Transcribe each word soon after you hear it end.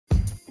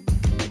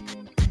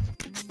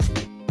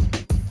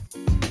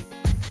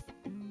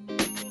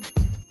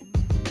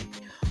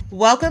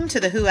Welcome to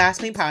the Who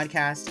Asked Me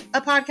podcast,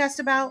 a podcast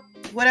about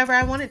whatever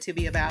I want it to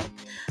be about.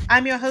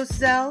 I'm your host,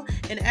 Zell,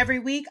 and every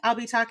week I'll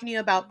be talking to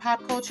you about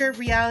pop culture,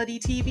 reality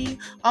TV,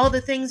 all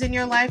the things in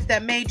your life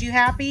that made you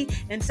happy,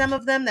 and some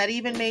of them that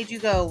even made you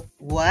go,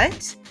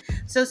 what?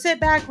 So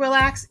sit back,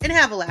 relax, and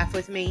have a laugh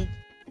with me.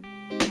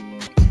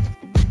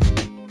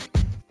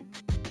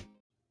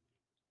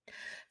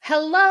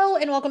 Hello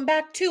and welcome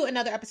back to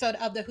another episode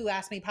of the Who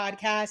Asked Me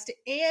podcast.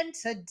 And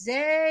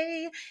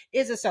today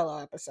is a solo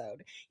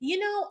episode. You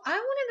know, I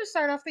wanted to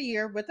start off the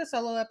year with a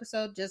solo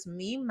episode, just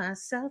me,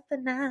 myself,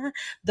 and I,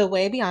 the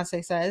way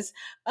Beyonce says,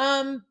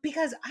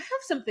 because I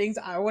have some things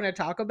I want to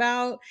talk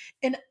about,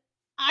 and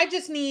I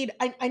just need,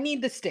 I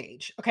need the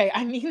stage. Okay,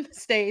 I need the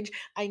stage.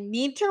 I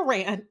need to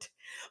rant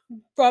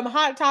from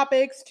hot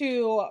topics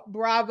to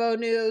Bravo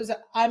news.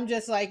 I'm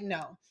just like,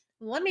 no,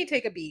 let me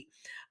take a beat.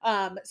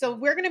 So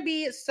we're going to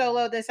be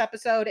solo this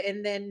episode,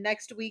 and then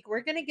next week we're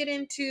going to get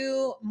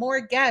into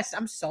more guests.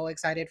 I'm so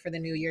excited for the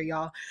new year,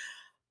 y'all.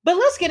 But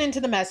let's get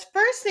into the mess.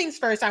 First things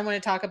first, I want to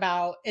talk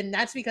about, and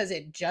that's because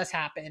it just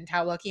happened.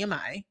 How lucky am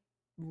I?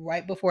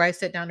 Right before I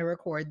sit down to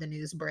record, the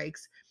news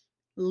breaks.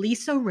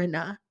 Lisa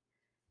Rinna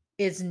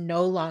is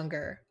no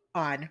longer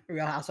on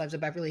Real Housewives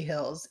of Beverly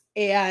Hills.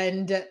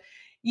 And,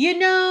 you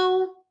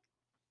know,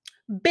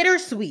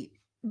 bittersweet.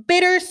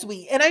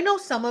 Bittersweet. And I know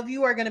some of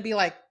you are going to be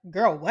like,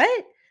 girl,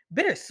 what?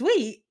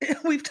 Bittersweet?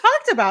 We've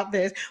talked about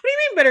this. What do you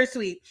mean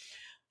bittersweet?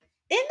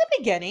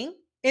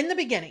 In the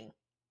beginning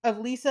of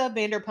Lisa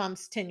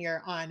Vanderpump's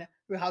tenure on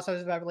Real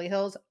Housewives of Beverly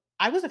Hills,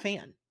 I was a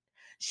fan.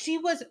 She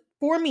was,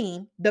 for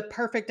me, the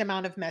perfect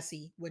amount of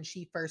messy when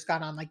she first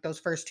got on, like those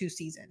first two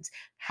seasons.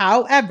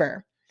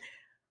 However,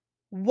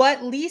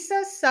 what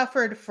Lisa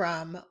suffered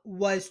from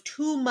was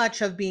too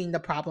much of being the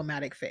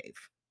problematic fave.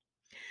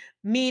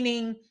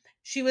 Meaning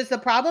she was the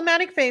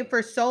problematic fave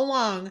for so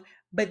long,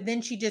 but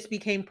then she just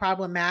became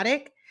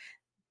problematic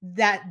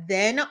that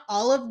then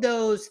all of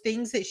those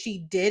things that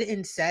she did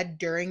and said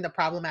during the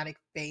problematic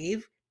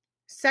fave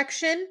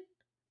section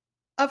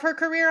of her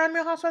career on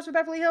Real Housewives of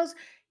Beverly Hills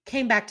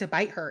came back to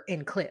bite her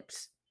in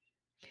clips.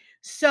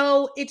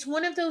 So it's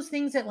one of those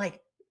things that, like,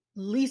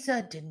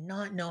 Lisa did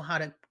not know how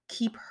to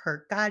keep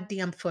her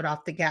goddamn foot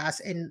off the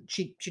gas, and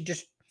she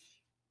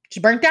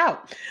burnt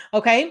out.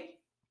 Okay.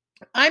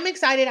 I'm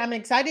excited. I'm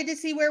excited to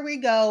see where we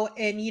go.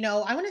 And, you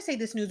know, I want to say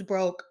this news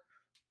broke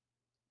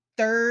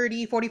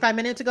 45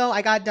 minutes ago.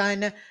 I got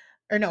done,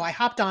 or no, I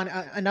hopped on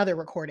another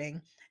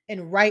recording.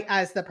 And right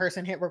as the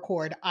person hit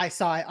record, I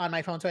saw it on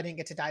my phone. So I didn't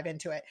get to dive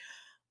into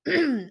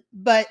it.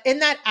 But in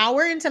that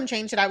hour and some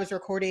change that I was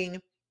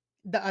recording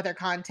the other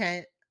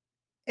content,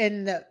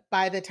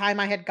 by the time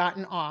I had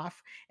gotten off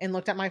and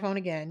looked at my phone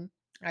again,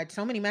 I had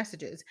so many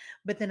messages.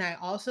 But then I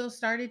also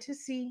started to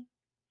see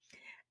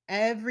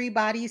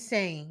everybody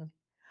saying,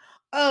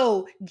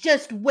 oh,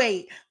 just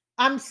wait.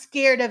 I'm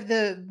scared of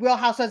the Real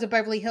Housewives of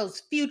Beverly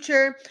Hills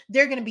future.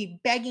 They're going to be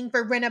begging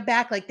for Rinna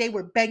back like they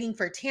were begging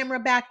for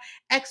Tamra back,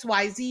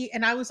 XYZ.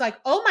 And I was like,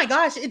 oh my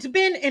gosh, it's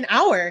been an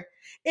hour.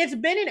 It's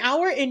been an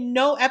hour and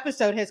no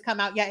episode has come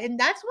out yet. And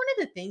that's one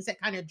of the things that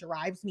kind of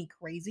drives me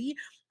crazy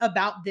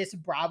about this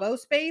Bravo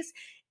space.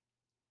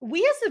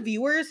 We as the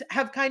viewers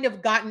have kind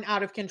of gotten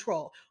out of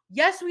control.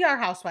 Yes, we are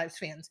Housewives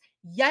fans.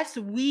 Yes,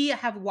 we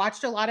have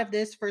watched a lot of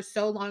this for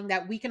so long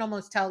that we can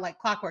almost tell like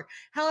clockwork.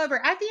 However,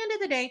 at the end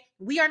of the day,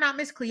 we are not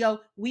Miss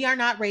Cleo. We are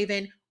not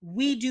Raven.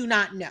 We do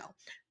not know.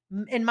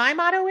 And my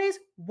motto is,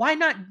 why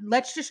not?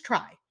 Let's just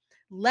try.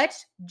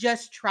 Let's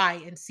just try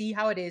and see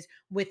how it is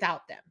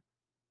without them.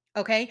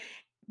 Okay?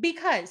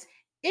 Because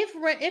if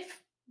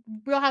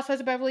Real Housewives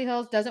of Beverly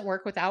Hills doesn't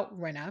work without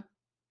Rinna,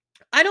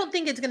 I don't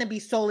think it's going to be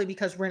solely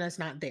because Rinna's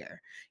not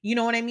there. You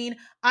know what I mean?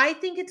 I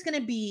think it's going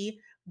to be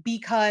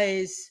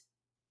because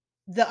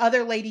the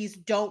other ladies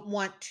don't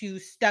want to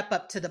step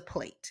up to the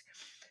plate.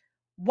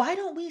 Why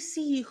don't we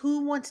see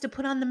who wants to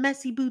put on the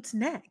messy boots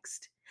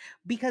next?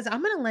 Because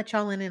I'm going to let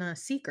y'all in on a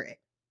secret.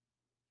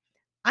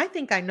 I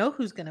think I know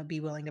who's going to be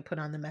willing to put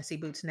on the messy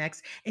boots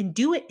next and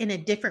do it in a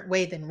different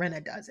way than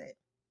Rinna does it.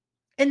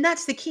 And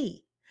that's the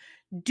key.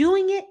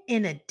 Doing it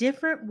in a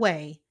different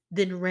way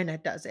than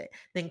Rinna does it,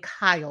 than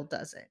Kyle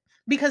does it.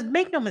 Because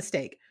make no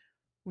mistake,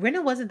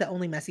 Rinna wasn't the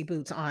only messy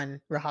boots on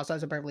Real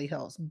Housewives of Beverly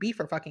Hills. Be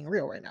for fucking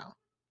real right now.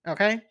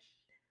 Okay?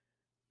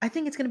 I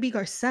think it's going to be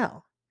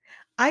Garcelle.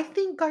 I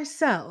think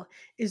Garcelle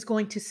is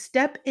going to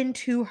step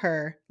into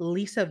her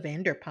Lisa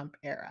Vanderpump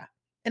era.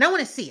 And I want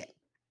to see it.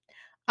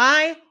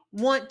 I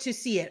want to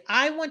see it.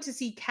 I want to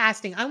see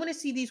casting. I want to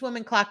see these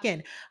women clock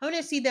in. I want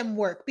to see them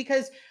work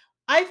because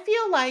I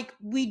feel like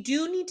we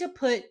do need to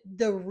put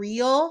the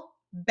real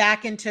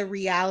back into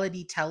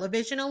reality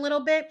television a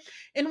little bit.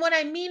 And what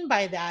I mean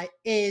by that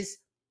is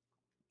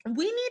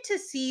we need to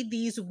see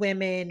these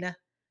women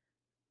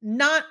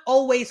not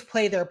always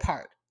play their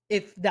part,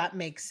 if that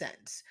makes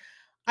sense.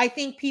 I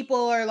think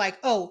people are like,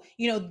 oh,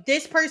 you know,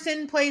 this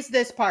person plays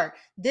this part,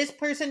 this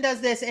person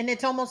does this, and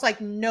it's almost like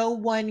no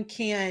one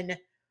can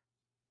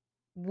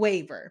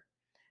waver.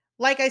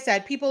 Like I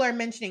said, people are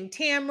mentioning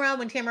Tamra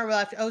when Tamra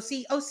left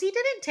OC. OC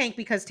didn't tank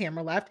because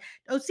Tamra left.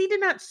 OC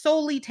did not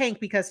solely tank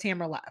because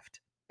Tamra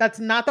left. That's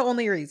not the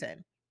only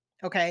reason.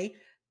 Okay.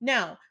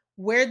 Now,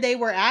 where they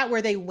were at,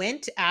 where they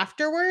went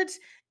afterwards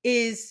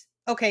is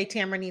okay,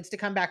 Tamra needs to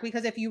come back.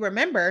 Because if you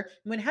remember,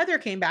 when Heather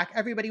came back,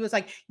 everybody was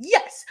like,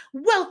 yes,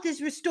 wealth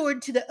is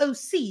restored to the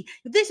OC.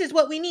 This is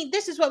what we need.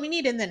 This is what we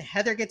need. And then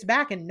Heather gets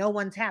back and no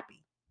one's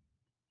happy.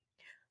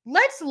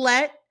 Let's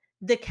let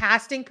the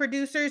casting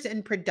producers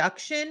and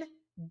production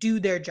do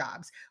their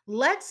jobs.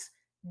 Let's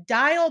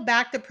dial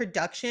back the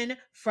production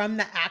from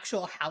the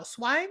actual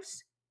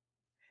housewives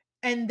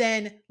and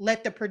then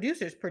let the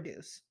producers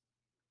produce.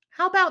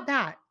 How about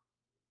that?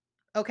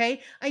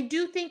 Okay. I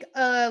do think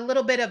a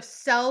little bit of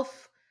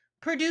self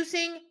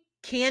producing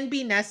can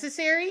be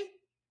necessary,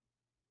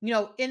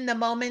 in the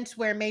moments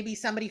where maybe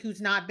somebody who's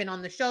not been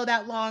on the show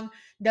that long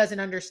doesn't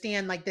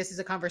understand, like, this is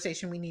a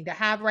conversation we need to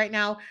have right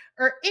now,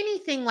 or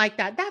anything like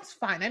that. That's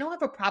fine. I don't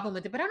have a problem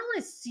with it, but I don't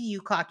want to see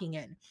you clocking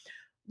in.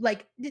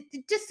 Like,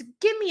 just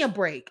give me a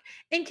break.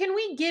 And can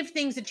we give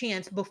things a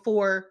chance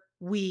before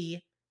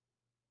we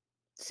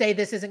say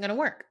this isn't going to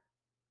work?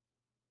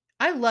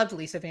 I loved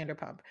Lisa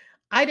Vanderpump.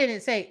 I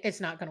didn't say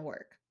it's not going to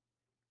work.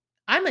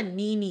 I'm a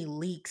Nene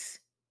Leakes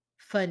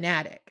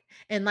fanatic.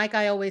 And like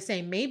I always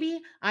say, maybe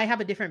I have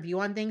a different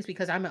view on things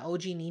because I'm an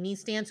OG Nene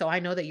stan. So I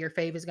know that your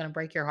fave is going to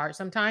break your heart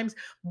sometimes.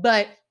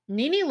 But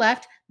Nene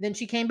left, then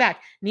she came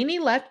back.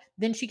 Nene left,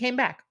 then she came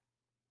back.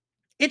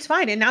 It's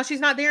fine. And now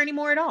she's not there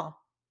anymore at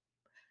all.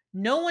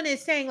 No one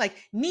is saying like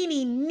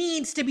Nene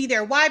needs to be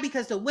there. Why?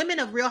 Because the women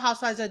of Real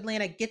Housewives of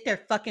Atlanta get their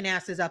fucking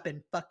asses up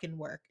and fucking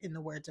work, in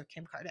the words of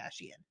Kim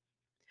Kardashian.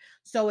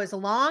 So as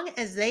long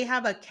as they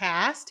have a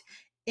cast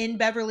in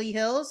Beverly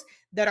Hills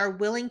that are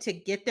willing to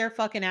get their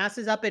fucking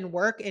asses up and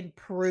work and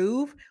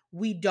prove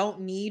we don't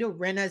need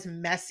Rinna's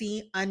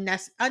messy,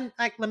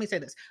 let me say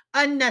this,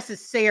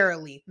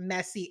 unnecessarily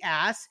messy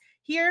ass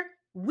here,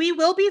 we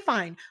will be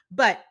fine.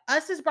 But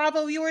us as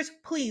Bravo viewers,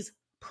 please,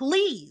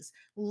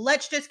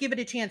 let's just give it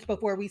a chance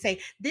before we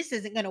say this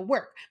isn't going to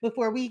work,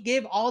 before we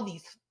give all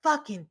these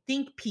fucking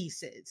think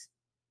pieces.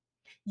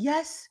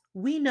 Yes,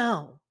 we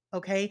know.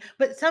 Okay.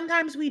 But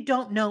sometimes we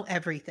don't know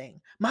everything.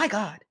 My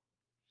God.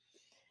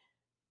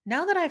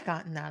 Now that I've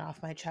gotten that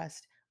off my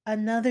chest,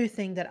 another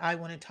thing that I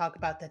want to talk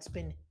about that's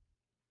been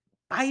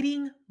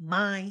biting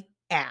my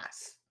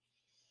ass.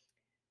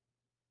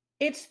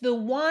 It's the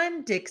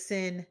Juan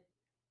Dixon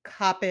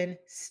Coppin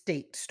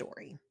State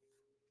story.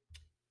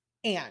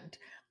 And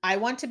I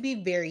want to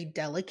be very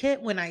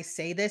delicate when I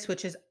say this,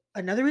 which is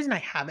another reason I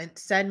haven't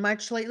said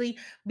much lately,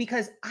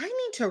 because I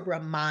need to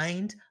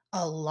remind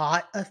a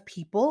lot of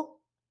people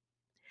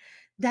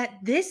that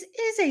this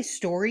is a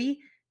story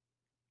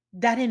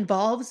that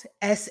involves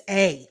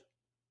SA.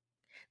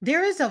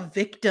 There is a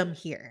victim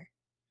here.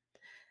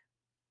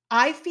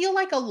 I feel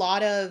like a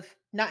lot of,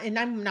 not, and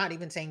I'm not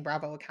even saying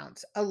Bravo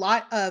accounts, a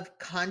lot of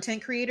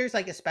content creators,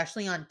 like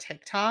especially on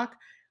TikTok,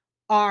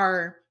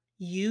 are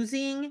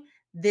using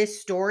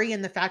this story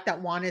and the fact that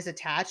Juan is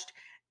attached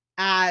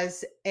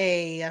as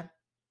a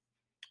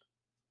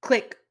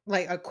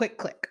like a quick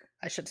click,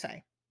 I should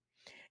say.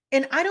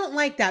 And I don't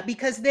like that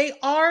because they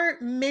are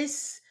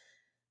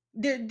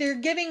they're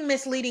giving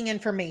misleading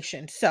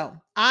information. So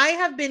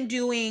I've been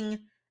doing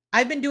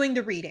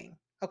the reading,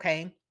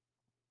 okay,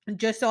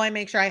 just so I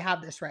make sure I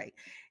have this right.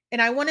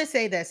 And I want to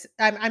say this: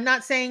 I'm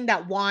not saying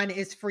that Juan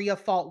is free of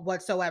fault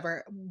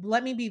whatsoever.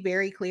 Let me be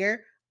very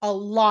clear: a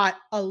lot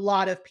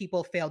of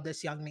people failed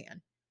this young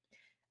man.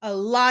 A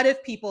lot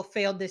of people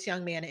failed this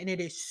young man, and it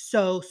is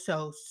so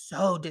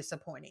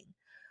disappointing.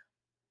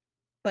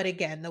 But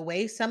again, the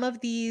way some of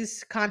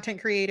these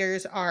content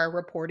creators are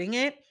reporting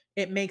it,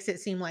 it makes it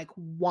seem like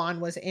Juan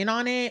was in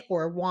on it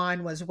or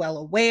Juan was well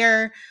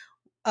aware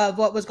of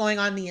what was going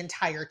on the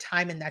entire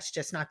time. And that's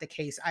just not the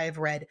case. I have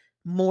read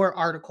more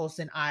articles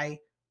than I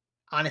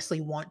honestly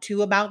want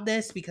to about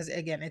this because,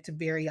 again, it's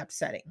very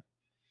upsetting.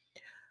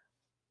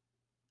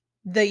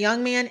 The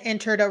young man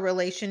entered a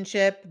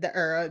relationship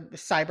or a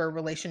cyber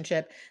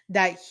relationship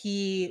that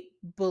he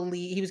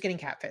believed he was getting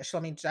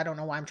catfished. I don't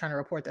know why I'm trying to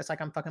report this like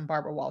I'm fucking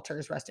Barbara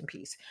Walters, rest in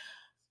peace.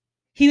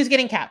 He was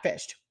getting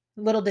catfished.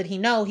 Little did he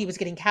know he was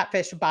getting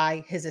catfished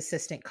by his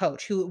assistant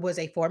coach, who was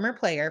a former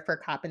player for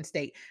Coppin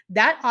State.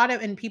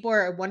 And people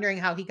are wondering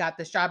how he got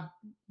this job.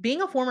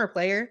 Being a former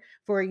player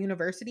for a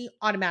university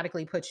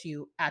automatically puts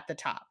you at the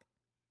top.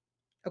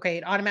 Okay,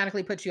 it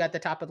automatically puts you at the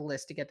top of the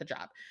list to get the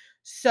job.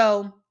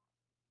 So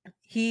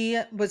he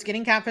was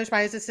getting catfished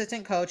by his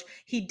assistant coach.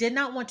 He did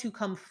not want to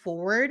come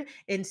forward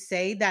and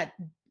say that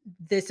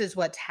this is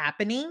what's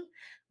happening.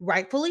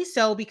 Rightfully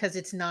so, because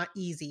it's not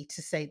easy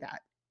to say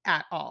that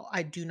at all.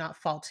 I do not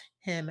fault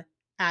him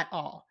at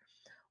all.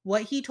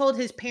 What he told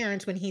his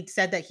parents when he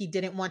said that he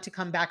didn't want to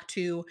come back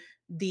to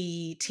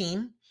the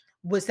team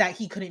was that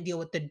he couldn't deal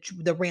with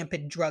the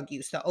rampant drug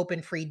use, the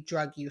open free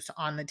drug use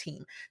on the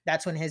team.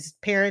 That's when his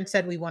parents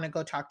said, "We want to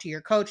go talk to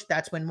your coach."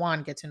 That's when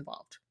Juan gets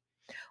involved.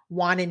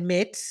 Juan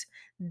admits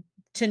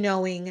to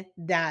knowing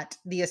that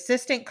the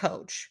assistant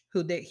coach,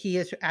 who he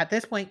is at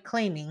this point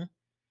claiming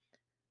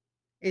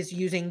is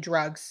using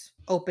drugs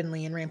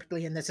openly and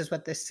rampantly, and this is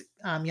what this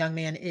young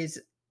man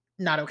is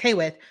not okay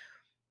with.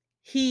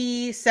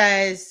 He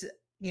says,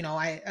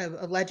 I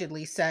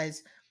allegedly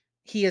says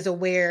he is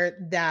aware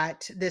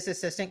that this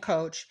assistant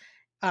coach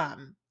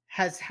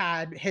has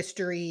had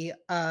history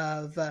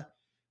of,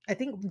 I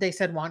think they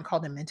said Juan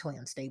called him mentally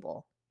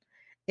unstable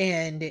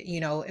and,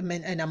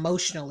 and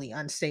emotionally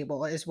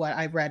unstable is what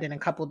I read in a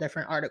couple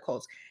different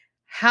articles.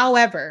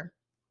 However,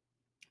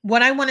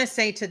 what I want to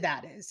say to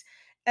that is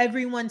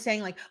everyone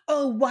saying like,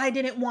 "Oh, why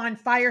didn't Juan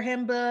fire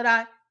him?"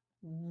 But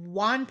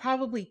Juan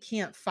probably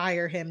can't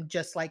fire him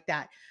just like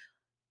that.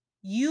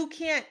 You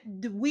can't.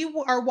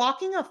 Are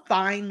walking a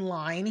fine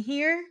line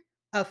here,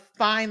 a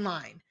fine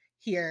line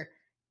here,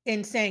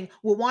 in saying,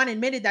 "Well, Juan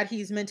admitted that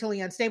he's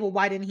mentally unstable.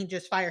 Why didn't he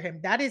just fire him?"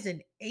 That is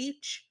an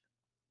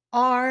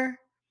HR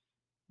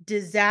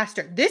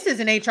disaster. This is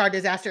an HR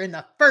disaster in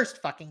the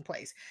first fucking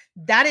place.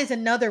 That is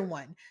another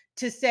one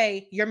to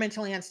say you're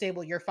mentally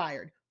unstable, you're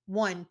fired.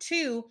 One,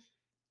 two,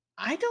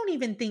 I don't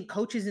even think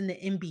coaches in the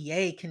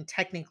NBA can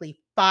technically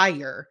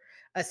fire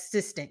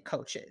assistant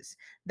coaches.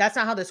 That's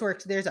not how this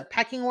works. There's a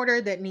pecking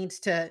order that needs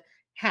to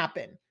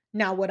happen.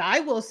 Now, what I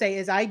will say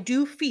is I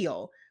do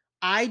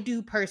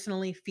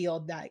personally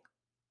feel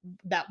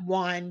that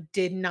Juan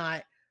did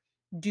not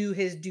do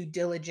his due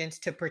diligence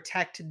to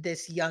protect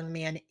this young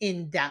man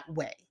in that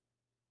way.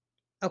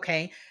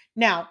 Okay.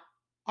 Now,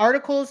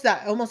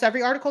 almost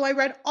every article I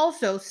read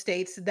also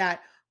states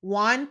that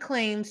Juan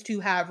claims to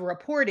have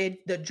reported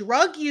the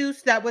drug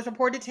use that was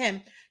reported to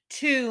him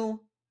to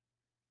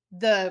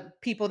the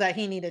people that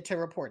he needed to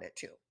report it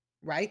to,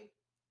 right?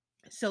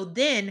 So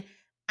then,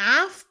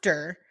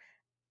 after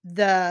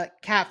the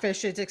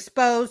catfish is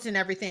exposed and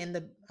everything, and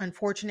the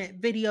unfortunate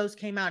videos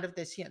came out of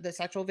this, the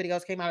sexual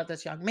videos came out of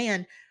this young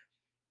man,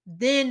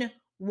 then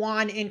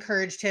Juan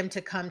encouraged him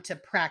to come to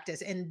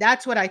practice. And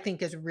that's what I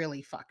think is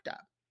really fucked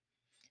up.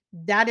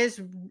 That is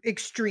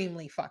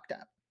extremely fucked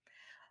up.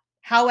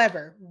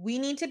 However, we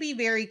need to be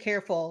very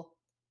careful.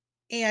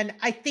 And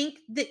I think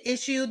the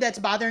issue that's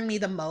bothering me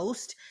the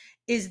most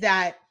is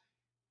that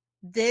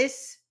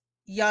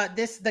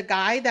the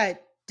guy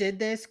that did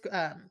this,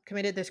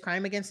 committed this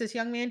crime against this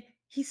young man,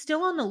 he's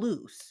still on the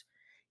loose.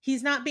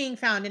 He's not being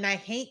found. And I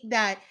hate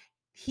that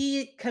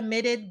he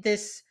committed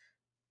this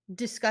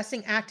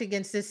disgusting act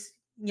against this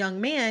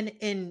young man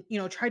and,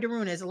 tried to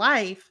ruin his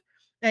life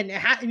and,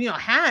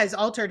 has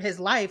altered his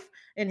life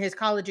and his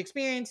college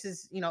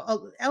experiences,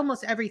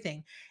 almost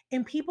everything.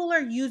 And people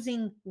are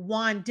using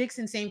Juan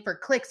Dixon's name for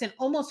clicks and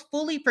almost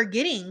fully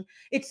forgetting,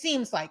 it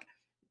seems like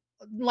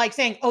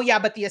saying, "Oh yeah,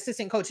 but the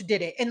assistant coach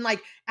did it." And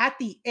like at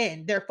the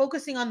end, they're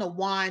focusing on the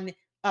Juan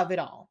of it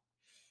all.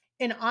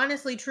 And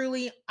honestly,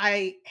 truly,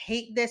 I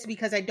hate this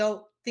because I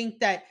don't think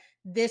that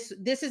this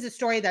is a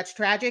story that's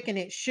tragic and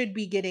it should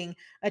be getting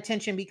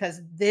attention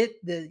because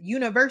the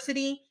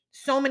university,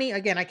 so many,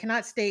 again, I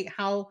cannot state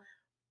how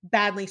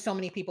badly so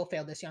many people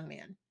failed this young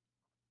man.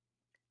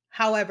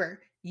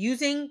 However,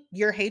 using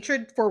your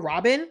hatred for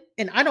Robin,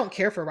 and I don't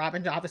care for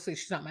Robin, obviously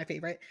she's not my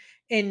favorite,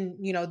 and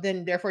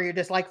then therefore your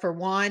dislike for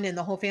Juan and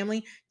the whole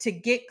family to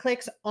get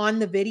clicks on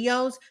the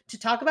videos to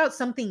talk about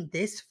something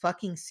this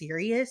fucking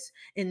serious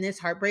and this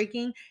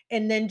heartbreaking,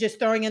 and then just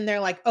throwing in there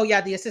like, oh yeah,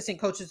 the assistant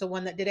coach is the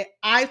one that did it.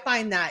 I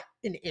find that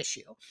an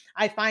issue.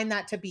 I find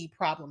that to be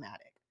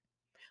problematic.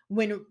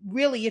 When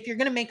really, if you're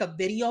going to make a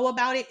video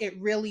about it, it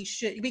really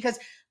should, because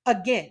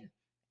again,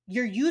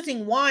 you're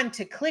using Juan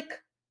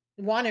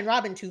and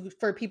Robin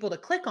for people to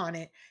click on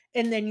it,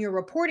 and then you're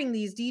reporting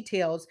these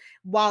details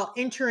while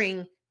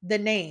entering the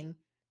name,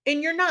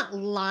 and you're not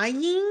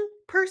lying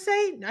per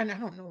se. And I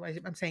don't know why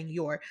I'm saying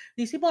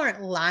these people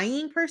aren't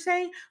lying per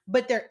se,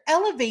 but they're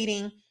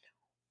elevating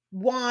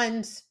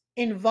Juan's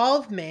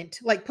involvement,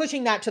 like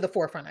pushing that to the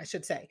forefront, I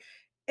should say,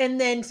 and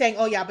then saying,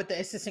 "Oh yeah, but the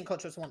assistant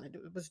coach was the one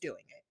that was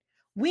doing it."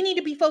 We need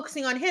to be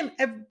focusing on him.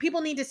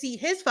 People need to see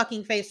his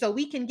fucking face so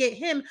we can get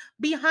him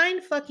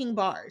behind fucking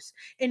bars,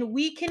 and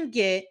we can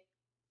get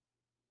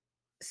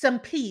some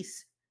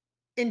peace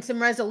and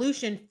some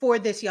resolution for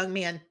this young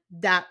man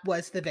that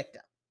was the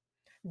victim.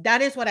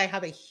 That is what I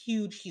have a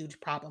huge, huge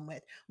problem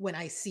with when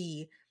I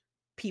see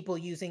people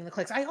using the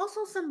clicks. I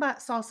also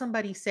saw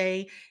somebody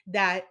say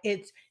that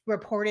it's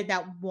reported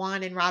that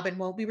Juan and Robin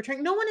won't be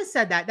returning. No one has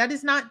said that.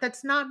 That's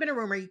not been a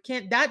rumor. You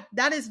can't,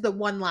 that is the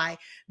one lie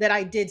that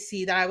I did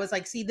see that I was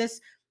like, see,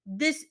 this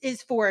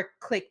is for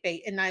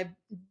clickbait. And I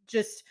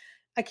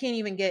can't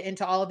even get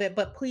into all of it,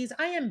 but please,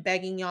 I am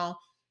begging y'all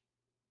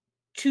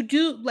to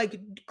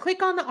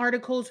click on the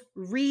articles,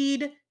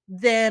 read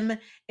them,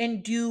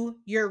 and do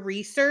your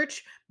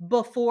research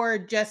before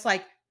just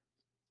like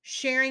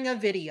sharing a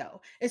video,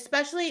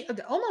 especially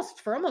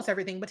almost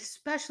everything, but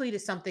especially to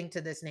something to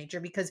this nature,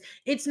 because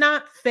it's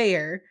not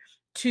fair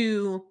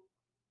to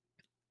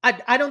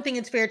I don't think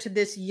it's fair to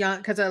this young,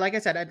 because like I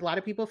said, a lot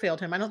of people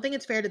failed him. I don't think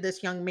it's fair to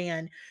this young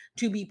man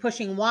to be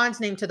pushing Juan's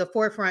name to the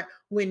forefront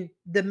when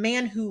the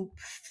man who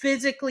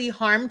physically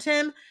harmed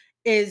him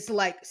is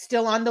like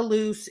still on the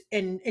loose,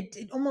 and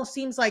it almost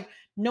seems like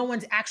no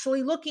one's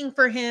actually looking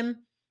for him.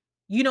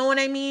 You know what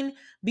I mean?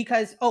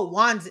 Because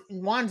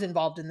Juan's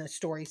involved in this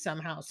story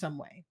somehow, some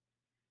way.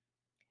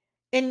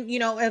 And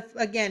if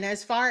again,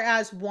 as far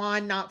as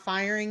Juan not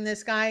firing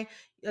this guy,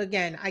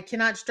 again, I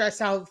cannot stress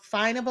how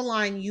fine of a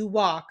line you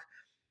walk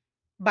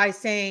by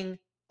saying,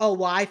 "Oh,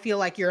 well, I feel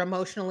like you're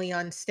emotionally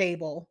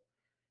unstable,"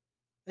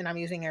 and I'm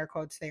using air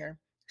quotes there.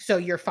 So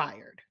you're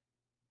fired.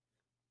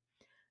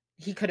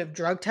 He could have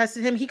drug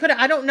tested him. He could have,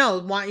 I don't know.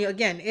 Why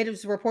again, it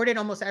is reported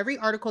almost every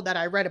article that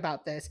I read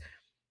about this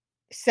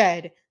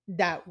said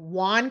that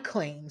Juan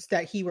claims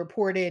that he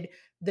reported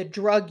the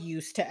drug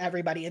use to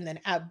everybody. And then,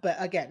 but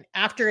again,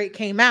 after it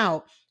came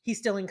out, he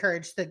still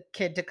encouraged the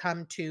kid to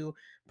come to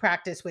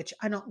practice, which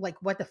I don't like.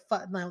 What the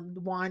fuck,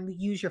 Juan,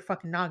 use your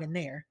fucking noggin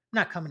there. I'm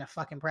not coming to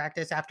fucking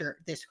practice after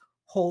this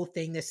whole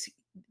thing. This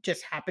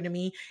just happened to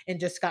me and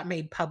just got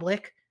made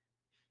public.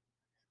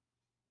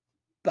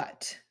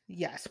 But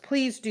yes,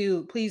 please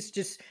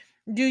just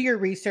do your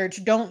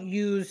research. Don't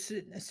use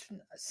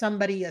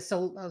somebody, a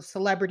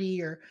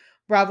celebrity or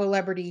Bravo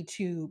celebrity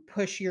to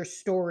push your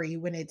story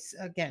when it's,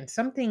 again,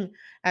 something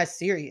as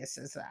serious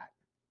as that.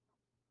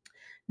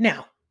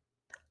 Now,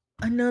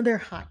 another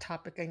hot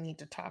topic I need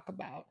to talk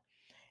about,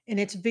 and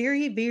it's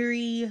very,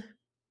 very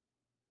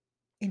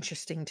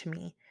interesting to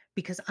me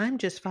because I'm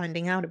just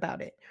finding out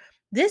about it.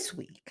 This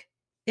week,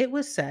 it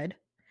was said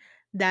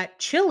that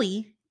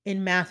Chili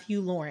and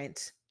Matthew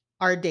Lawrence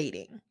are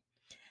dating.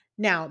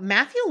 Now,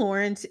 Matthew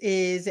Lawrence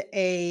is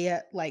a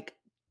like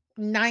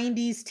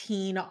 90s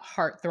teen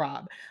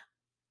heartthrob.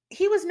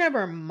 He was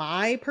never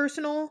my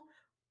personal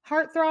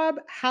heartthrob.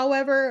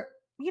 However,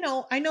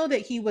 I know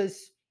that he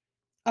was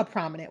a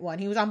prominent one.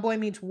 He was on Boy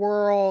Meets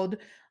World.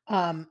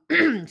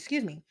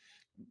 Excuse me.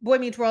 Boy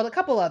Meets World, a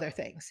couple other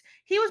things.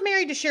 He was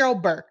married to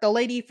Cheryl Burke, the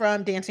lady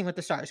from Dancing with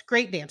the Stars.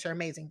 Great dancer,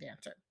 amazing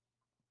dancer.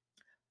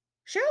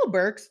 Cheryl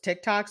Burke's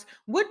TikToks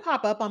would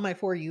pop up on my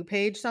For You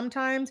page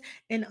sometimes.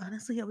 And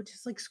honestly, I would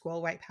just like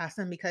scroll right past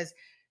them because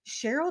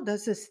Cheryl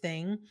does this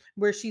thing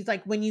where she's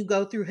like, when you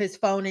go through his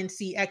phone and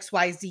see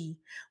XYZ,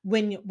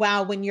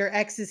 when your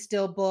ex is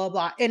still blah,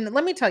 blah. And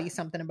let me tell you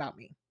something about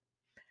me.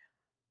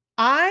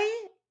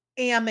 I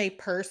am a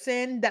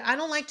person that I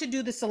don't like to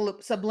do the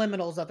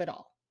subliminals of it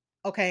all.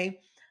 Okay.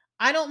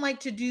 I don't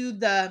like to do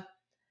the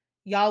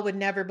y'all would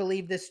never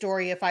believe this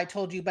story if I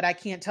told you, but I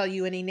can't tell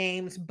you any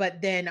names.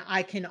 But then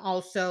I can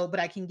also, but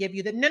I can give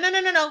you the no, no, no,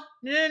 no, no,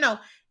 no, no, no.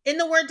 In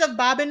the words of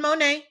Bob and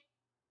Monet,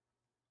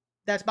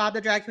 that's Bob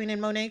the Drag Queen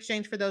and Monet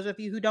Exchange. For those of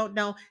you who don't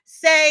know,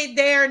 say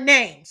their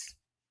names.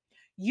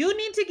 You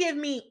need to give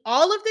me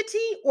all of the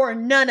tea or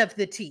none of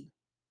the tea.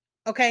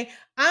 Okay.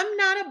 I'm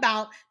not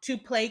about to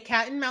play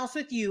cat and mouse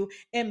with you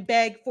and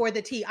beg for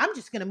the tea. I'm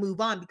just going to move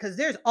on because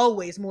there's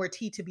always more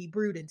tea to be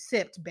brewed and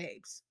sipped,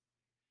 babes.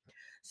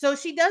 So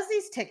she does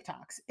these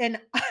TikToks, and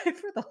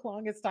for the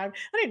longest time,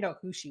 I didn't know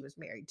who she was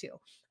married to.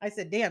 I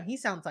said, damn, he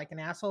sounds like an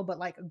asshole, but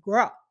like,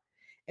 girl,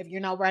 if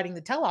you're not writing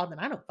the tell all, then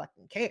I don't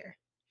fucking care.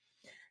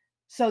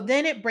 So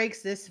then it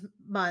breaks this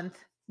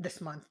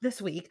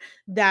week,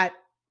 that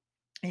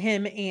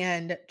him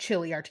and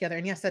Chili are together.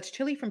 And yes, that's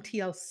Chili from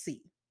TLC,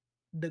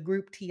 the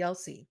group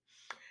TLC.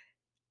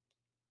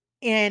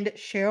 And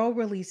Cheryl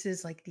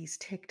releases like these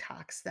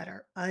TikToks that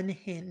are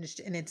unhinged.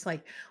 And it's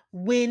like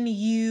when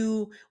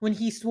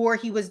he swore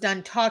he was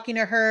done talking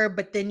to her,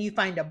 but then you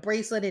find a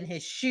bracelet in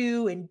his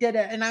shoe and did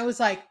it. And I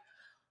was like,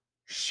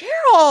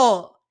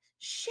 Cheryl,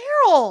 first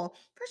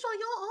of all,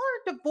 y'all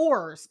are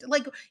divorced.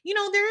 Like,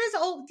 there is,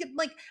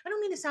 like, I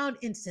don't mean to sound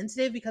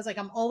insensitive because like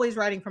I'm always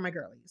writing for my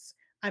girlies.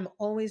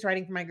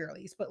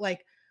 But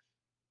like,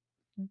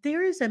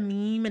 there is a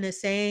meme and a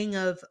saying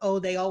of, oh,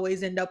 they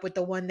always end up with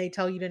the one they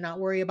tell you to not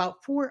worry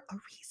about for a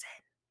reason.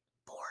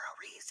 For a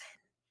reason.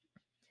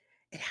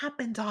 It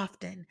happens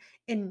often.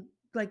 And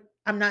like,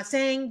 I'm not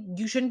saying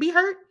you shouldn't be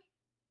hurt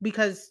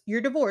because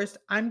you're divorced.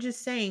 I'm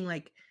just saying,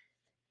 like,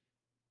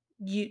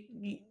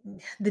 you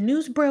the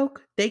news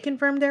broke. They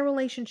confirmed their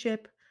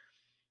relationship.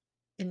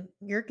 And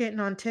you're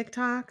getting on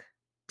TikTok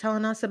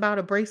telling us about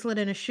a bracelet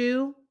and a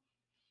shoe.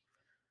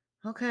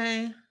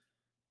 Okay.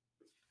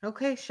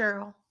 Okay,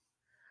 Cheryl.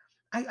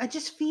 I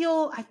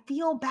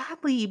feel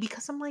badly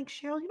because I'm like,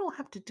 Cheryl, you don't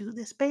have to do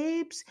this,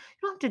 babes.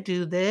 You don't have to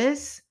do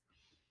this.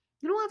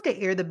 You don't have to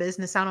air the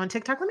business out on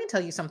TikTok. Let me tell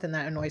you something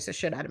that annoys the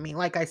shit out of me.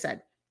 Like I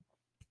said,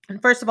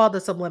 and first of all,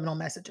 the subliminal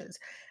messages.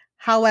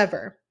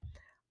 However,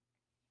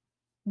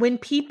 when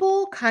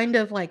people kind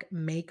of like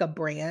make a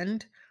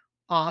brand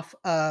off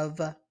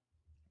of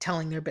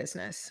telling their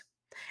business,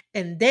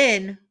 and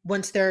then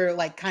once they're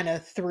like kind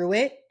of through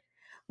it,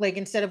 like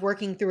instead of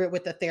working through it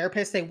with the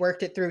therapist, they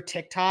worked it through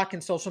TikTok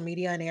and social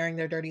media and airing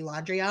their dirty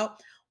laundry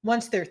out.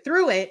 Once they're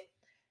through it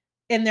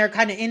and they're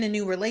kind of in a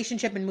new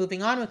relationship and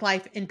moving on with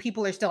life, and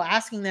people are still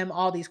asking them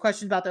all these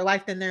questions about their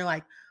life, then they're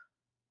like,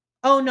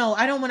 oh no,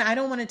 I don't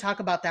want to talk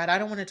about that. I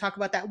don't want to talk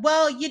about that.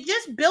 Well, you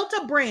just built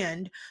a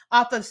brand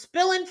off of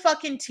spilling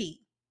fucking tea.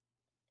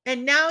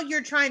 And now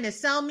you're trying to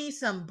sell me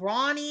some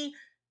brawny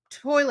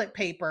toilet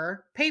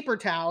paper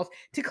towels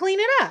to clean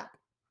it up.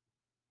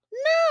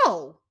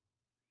 No.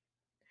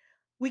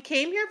 We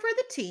came here for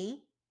the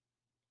tea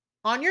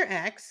on your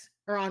ex.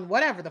 or on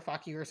whatever the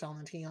fuck you were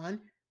selling tea on.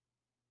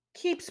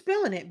 Keep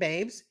spilling it,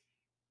 babes.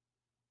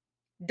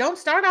 Don't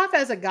start off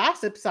as a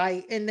gossip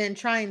site and then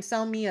try and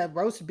sell me a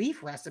roast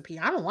beef recipe.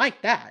 I don't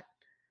like that.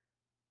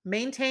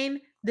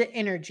 Maintain the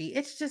energy.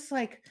 It's just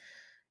like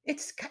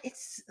it's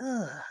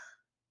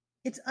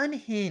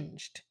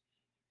unhinged.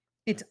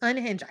 It's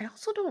unhinged. I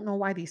also don't know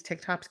why these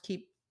TikToks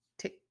keep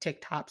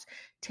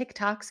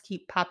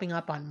popping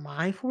up on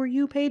my For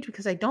You page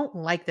because I don't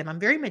like them. I'm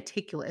very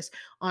meticulous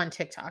on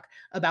TikTok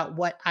about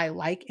what I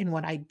like and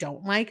what I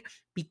don't like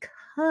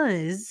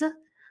because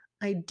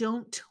I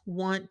don't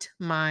want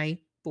my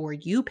For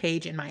You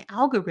page and my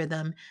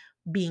algorithm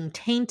being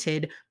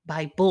tainted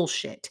by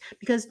bullshit.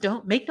 Because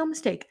don't make no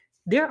mistake,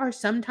 there are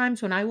some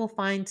times when I will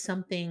find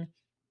something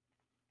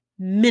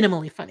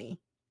minimally funny,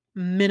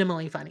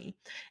 minimally funny,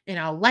 and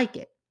I'll like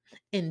it.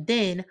 And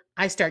then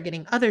I start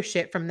getting other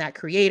shit from that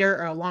creator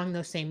or along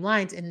those same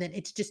lines. And then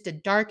it's just a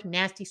dark,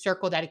 nasty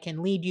circle that it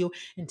can lead you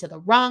into the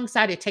wrong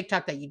side of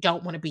TikTok that you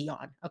don't want to be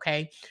on.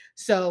 Okay.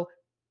 So,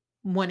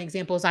 one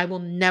example is I will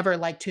never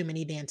like too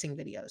many dancing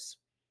videos.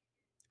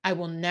 I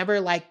will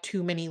never like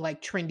too many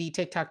like trendy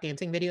TikTok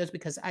dancing videos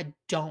because I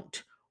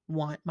don't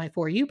want my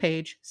For You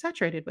page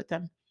saturated with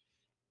them.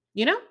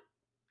 You know?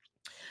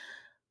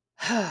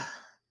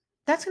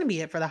 That's going to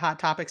be it for the hot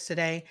topics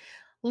today.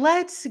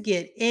 Let's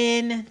get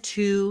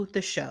into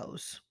the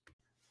shows.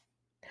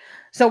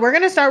 So we're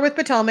going to start with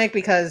Potomac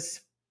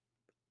because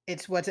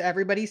it's what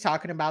everybody's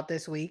talking about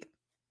this week.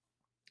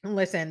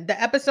 Listen,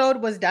 the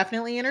episode was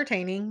definitely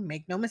entertaining,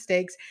 make no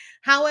mistakes.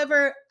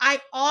 However, I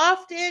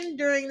often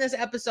during this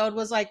episode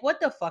was like, what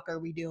the fuck are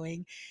we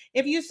doing?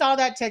 If you saw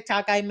that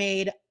TikTok I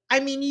made, I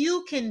mean,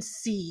 you can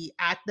see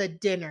at the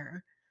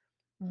dinner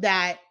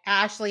that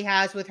Ashley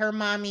has with her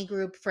mommy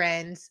group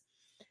friends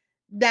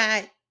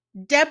that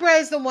Deborah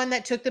is the one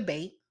that took the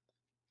bait.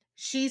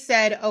 She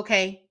said,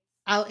 okay,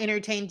 I'll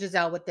entertain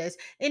Giselle with this.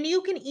 And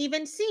you can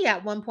even see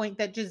at one point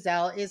that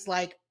Giselle is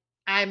like,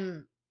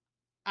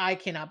 I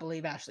cannot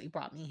believe Ashley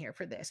brought me here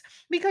for this.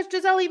 Because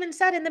Giselle even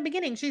said in the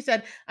beginning, she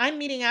said, I'm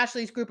meeting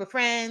Ashley's group of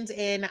friends.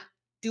 And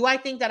do I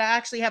think that I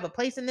actually have a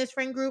place in this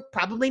friend group?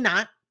 Probably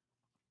not.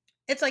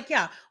 It's like,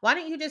 yeah, why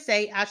don't you just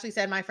say, Ashley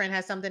said my friend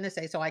has something to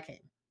say, so I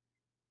came.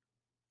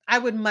 I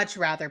would much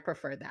rather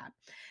prefer that.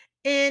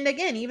 And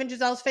again, even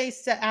Giselle's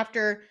face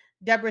after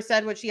Deborah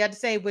said what she had to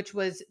say, which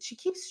was she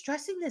keeps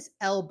stressing this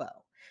elbow.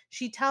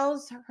 She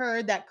tells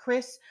her that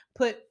Chris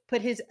put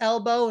his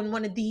elbow in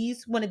one of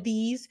these,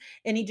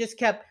 and he just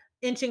kept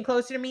inching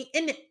closer to me.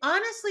 And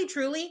honestly,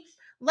 truly,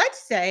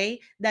 let's say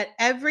that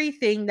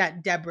everything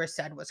that Deborah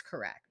said was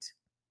correct.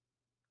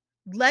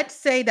 Let's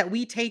say that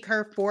we take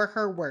her for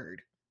her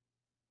word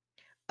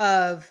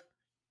of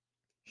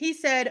he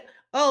said,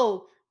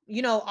 "Oh,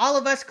 all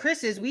of us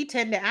Chris's, we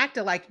tend to act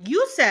alike."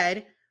 You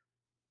said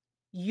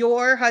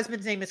your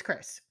husband's name is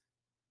Chris.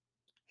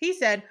 He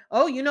said,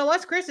 "Oh,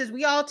 us Chris's,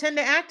 we all tend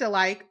to act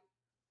alike."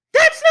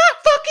 That's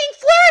not fucking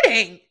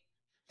flirting.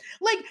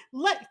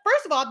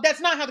 First of all, that's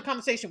not how the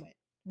conversation went,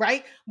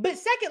 right? But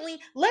secondly,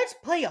 let's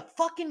play a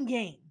fucking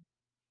game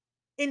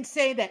and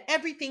say that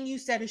everything you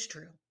said is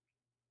true.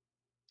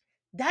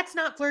 That's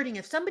not flirting.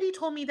 If somebody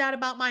told me that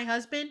about my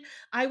husband,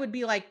 I would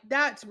be like,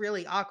 that's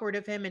really awkward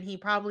of him, and he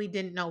probably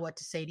didn't know what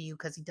to say to you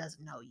because he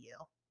doesn't know you.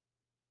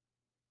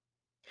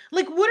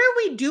 Like, what are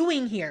we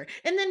doing here?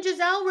 And then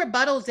Giselle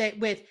rebuttals it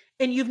with,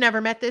 and you've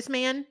never met this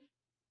man?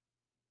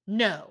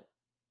 No.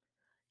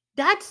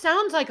 That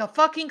sounds like a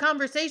fucking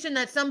conversation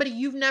that somebody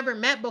you've never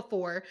met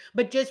before,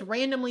 but just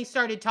randomly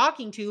started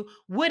talking to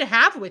would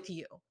have with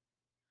you.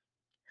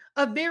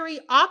 A very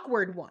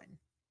awkward one.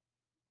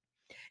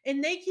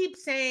 And they keep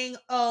saying,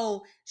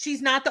 oh,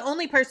 she's not the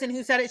only person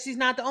who said it. She's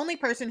not the only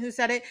person who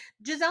said it.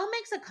 Giselle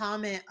makes a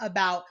comment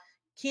about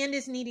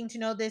Candace needing to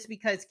know this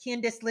because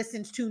Candace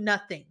listens to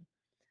nothing.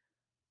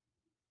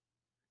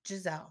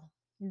 Giselle,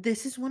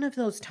 this is one of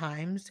those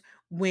times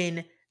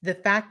when the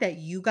fact that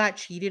you got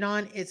cheated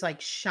on is like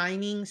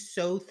shining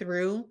so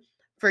through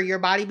for your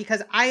body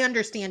because I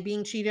understand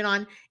being cheated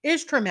on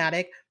is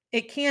traumatic.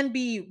 It can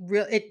be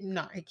real. It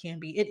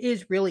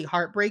is really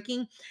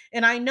heartbreaking.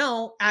 And I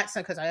know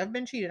because I have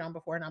been cheated on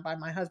before, not by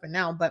my husband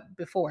now, but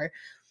before,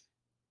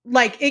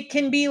 like it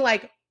can be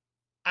like,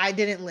 I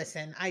didn't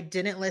listen. I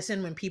didn't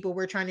listen when people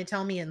were trying to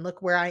tell me, and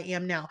look where I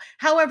am now.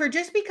 However,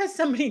 just because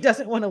somebody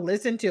doesn't want to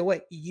listen to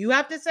what you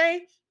have to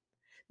say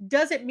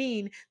doesn't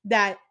mean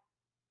that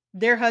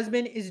their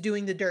husband is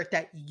doing the dirt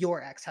that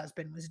your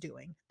ex-husband was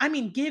doing. I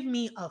mean, give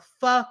me a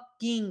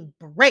fucking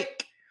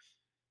break.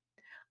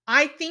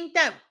 I think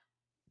that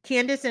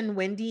Candace and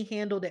Wendy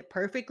handled it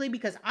perfectly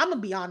because I'm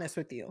going to be honest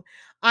with you.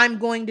 I'm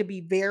going to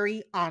be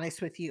very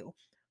honest with you.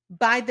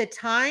 By the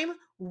time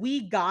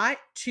we got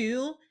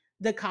to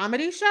the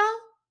comedy show,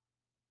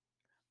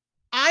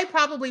 I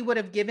probably would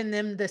have given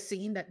them the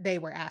scene that they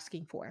were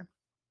asking for.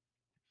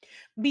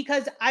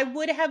 Because I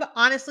would have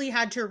honestly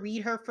had to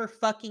read her for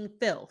fucking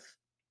filth.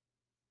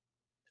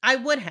 I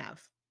would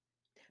have.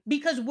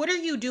 Because what are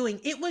you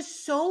doing? It was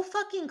so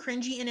fucking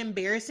cringy and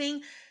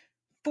embarrassing.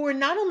 for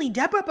not only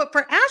Deborah, but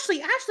for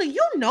Ashley. Ashley,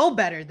 you know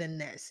better than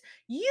this.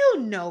 You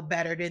know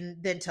better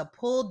than to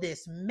pull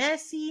this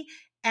messy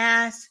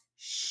ass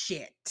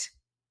shit.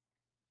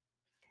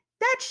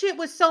 That shit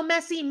was so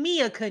messy,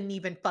 Mia couldn't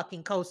even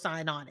fucking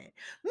co-sign on it.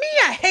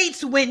 Mia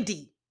hates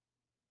Wendy.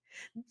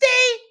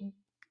 They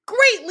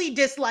greatly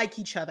dislike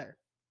each other.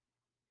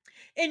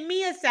 And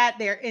Mia sat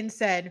there and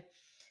said,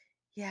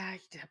 yeah,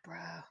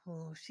 Deborah,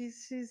 oh,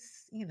 she's,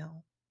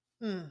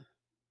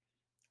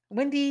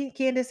 Wendy,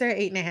 Candace are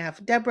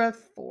 8.5. Deborah,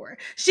 4.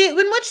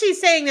 When what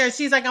she's saying there,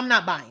 she's like, I'm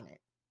not buying it.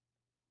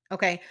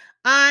 Okay.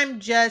 I'm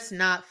just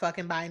not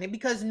fucking buying it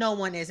because no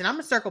one is. And I'm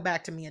gonna circle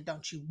back to Mia.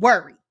 Don't you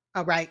worry.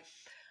 All right.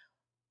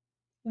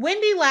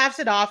 Wendy laughs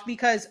it off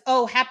because,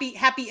 oh, happy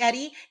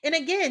Eddie. And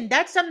again,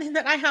 that's something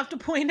that I have to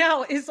point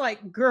out is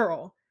like,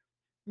 girl,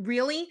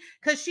 really?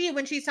 Because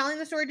when she's telling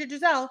the story to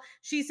Giselle,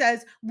 she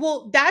says,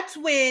 well, that's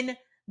when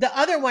the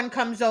other one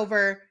comes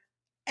over,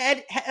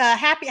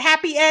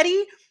 happy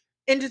Eddie.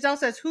 And Giselle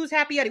says, who's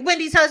Happy Eddie?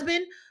 Wendy's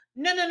husband?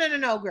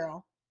 No,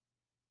 girl.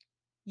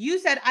 You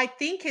said, I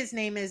think his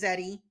name is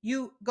Eddie.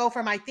 You go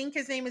from, I think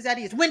his name is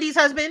Eddie. It's Wendy's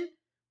husband.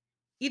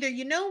 Either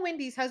you know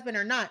Wendy's husband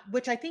or not,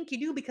 which I think you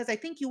do because I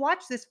think you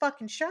watch this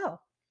fucking show.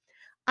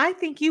 I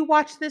think you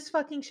watch this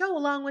fucking show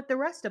along with the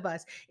rest of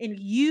us. And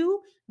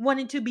you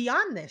wanted to be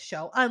on this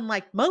show,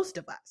 unlike most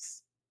of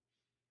us.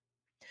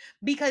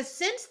 Because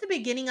since the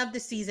beginning of the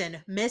season,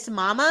 Miss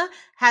Mama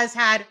has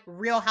had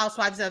Real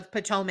Housewives of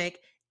Potomac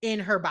in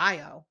her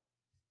bio.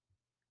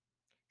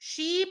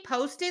 She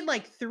posted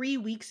like 3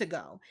 weeks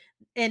ago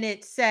and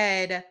it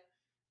said,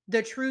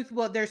 the truth,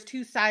 well, there's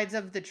two sides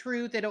of the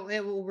truth. It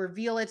will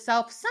reveal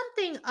itself,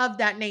 something of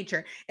that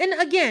nature. And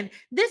again,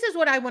 this is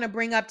what I want to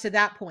bring up to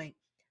that point.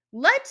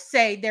 Let's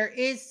say there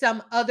is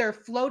some other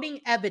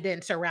floating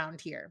evidence around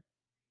here.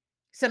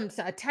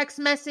 A text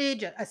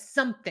message, a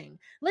something.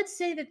 Let's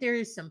say that there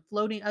is some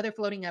other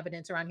floating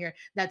evidence around here.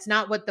 That's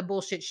not what the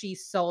bullshit she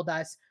sold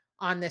us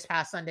on this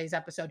past Sunday's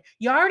episode.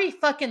 You already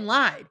fucking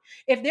lied.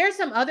 If there's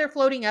some other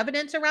floating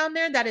evidence around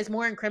there that is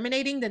more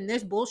incriminating than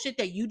this bullshit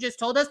that you just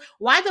told us,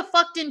 why the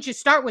fuck didn't you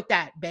start with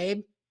that,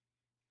 babe?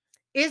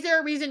 Is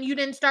there a reason you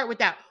didn't start with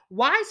that?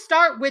 Why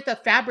start with a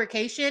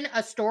fabrication,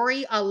 a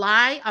story, a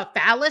lie, a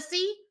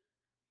fallacy,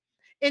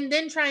 and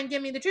then try and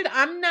give me the truth?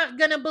 I'm not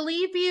gonna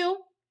believe you.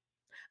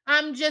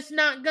 I'm just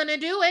not gonna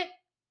do it.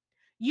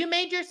 You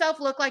made yourself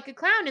look like a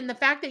clown. And the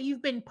fact that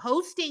you've been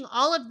posting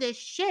all of this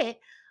shit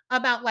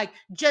about like,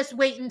 just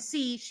wait and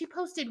see. She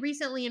posted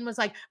recently and was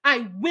like,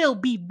 I will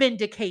be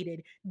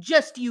vindicated.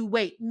 Just you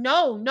wait.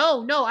 No.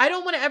 I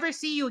don't want to ever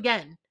see you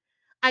again.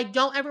 I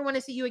don't ever want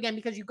to see you again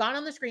because you got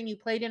on the screen, you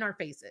played in our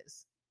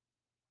faces.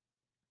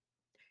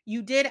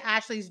 You did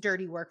Ashley's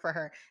dirty work for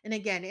her. And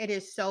again, it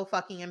is so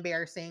fucking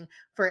embarrassing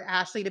for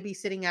Ashley to be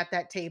sitting at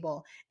that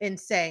table and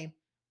say,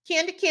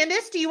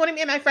 Candace, do you want to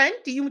meet my friend?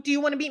 Do you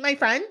want to meet my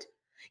friend?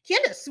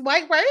 Candace,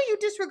 why are you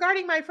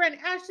disregarding my friend?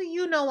 Ashley,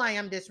 you know I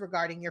am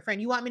disregarding your friend.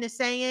 You want me to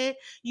say it?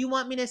 You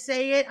want me to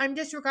say it? I'm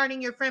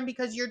disregarding your friend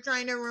because you're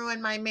trying to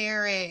ruin my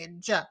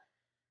marriage.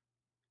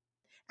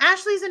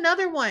 Ashley's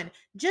another one.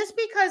 Just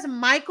because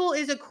Michael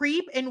is a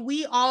creep and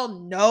we all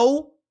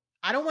know,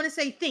 I don't want to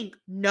say think,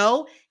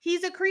 no,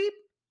 he's a creep.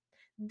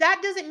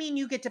 That doesn't mean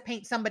you get to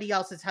paint somebody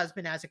else's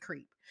husband as a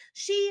creep.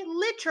 She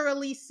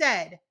literally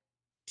said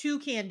to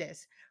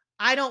Candace,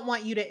 I don't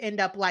want you to end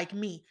up like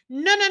me.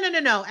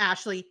 No,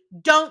 Ashley,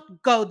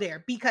 don't go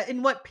there.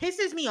 And what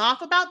pisses me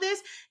off about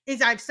this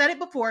is I've said it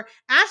before.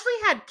 Ashley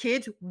had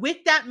kids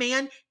with that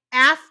man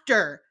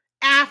after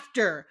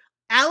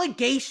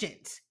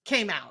allegations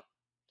came out.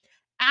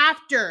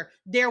 After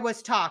there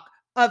was talk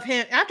of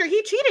him, after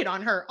he cheated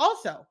on her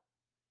also.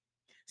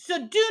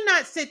 So do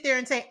not sit there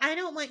and say, I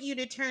don't want you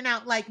to turn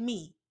out like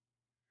me.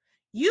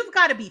 You've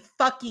got to be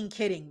fucking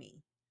kidding me.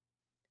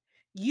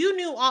 You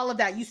knew all of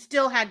that. You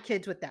still had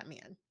kids with that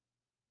man.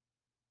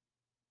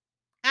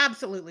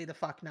 Absolutely the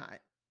fuck not.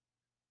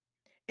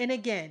 And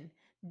again,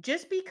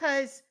 just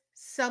because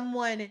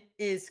someone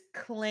is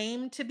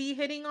claimed to be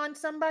hitting on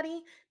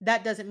somebody,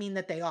 that doesn't mean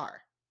that they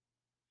are.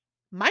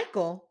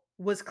 Michael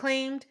was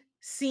claimed,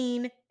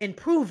 seen, and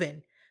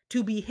proven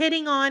to be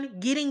hitting on,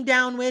 getting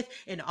down with,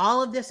 and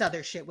all of this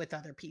other shit with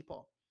other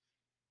people.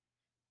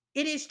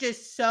 It is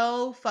just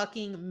so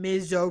fucking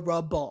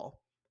miserable.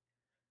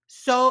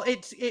 So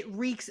it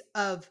reeks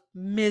of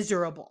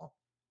miserable.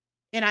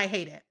 And I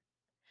hate it.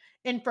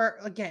 And for,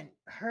 again,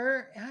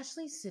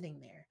 Ashley's sitting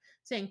there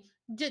saying,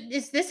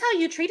 is this how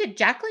you treated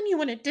Jacqueline? You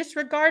want to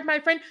disregard my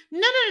friend?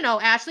 No,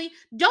 Ashley,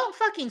 don't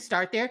fucking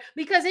start there.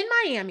 Because in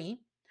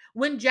Miami,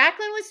 when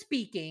Jacqueline was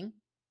speaking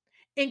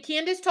and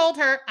Candace told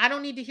her, I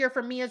don't need to hear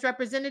from me as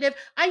representative,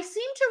 I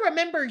seem to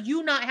remember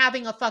you not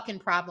having a fucking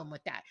problem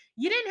with that.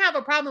 You didn't have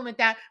a problem with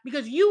that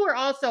because you were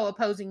also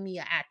opposing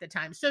Mia at the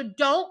time. So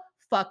don't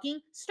fucking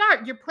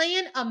start. You're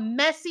playing a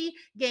messy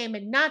game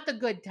and not the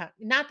good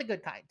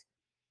kind.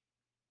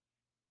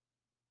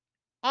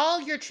 All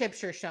your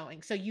chips are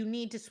showing, so you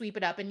need to sweep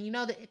it up. And you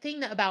know, the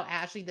thing about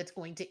Ashley that's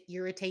going to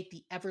irritate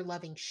the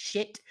ever-loving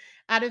shit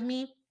out of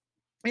me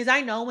is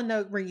I know when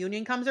the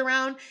reunion comes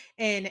around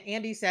and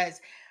Andy says,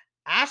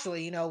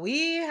 Ashley,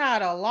 we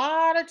had a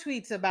lot of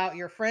tweets about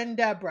your friend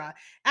Deborah.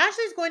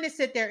 Ashley's going to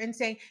sit there and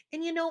say,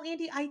 and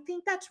Andy, I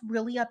think that's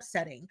really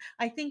upsetting.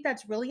 I think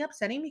that's really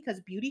upsetting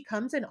because beauty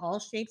comes in all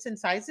shapes and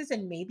sizes.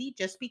 And maybe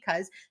just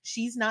because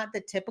she's not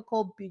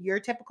your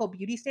typical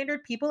beauty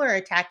standard, people are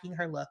attacking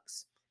her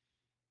looks.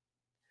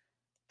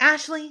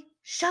 Ashley,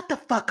 shut the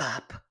fuck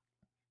up.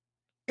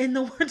 In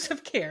the words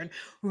of Karen,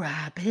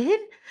 Robin,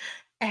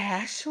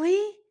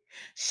 Ashley,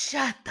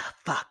 shut the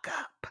fuck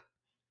up.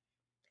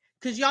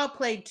 Because y'all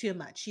played too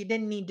much. You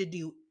didn't need to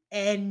do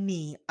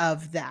any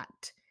of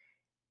that.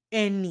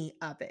 Any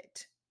of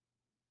it.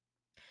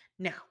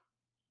 Now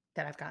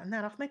that I've gotten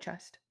that off my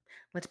chest,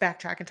 let's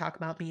backtrack and talk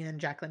about Mia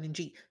and Jacqueline and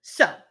G.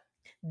 So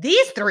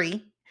these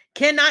three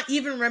cannot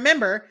even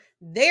remember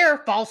their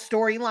false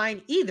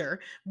storyline either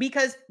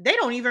because they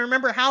don't even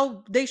remember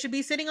how they should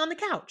be sitting on the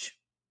couch.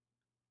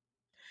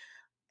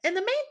 And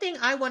the main thing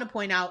I want to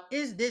point out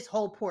is this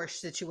whole Porsche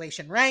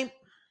situation, right?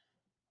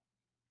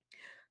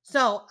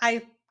 So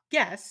I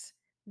guess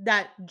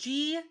that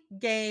G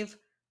gave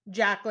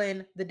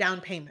Jacqueline the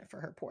down payment for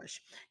her Porsche.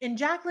 And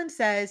Jacqueline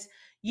says,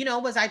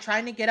 was I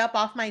trying to get up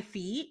off my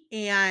feet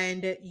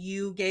and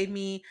you gave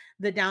me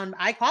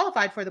I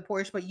qualified for the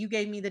Porsche, but you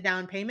gave me the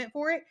down payment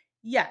for it?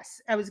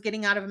 Yes, I was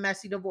getting out of a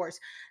messy divorce.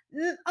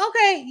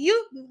 Okay,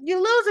 you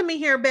losing me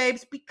here,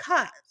 babes,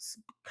 because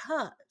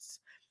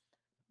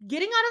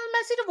getting out of a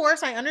messy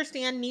divorce, I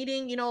understand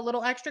needing, a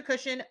little extra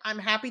cushion. I'm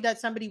happy that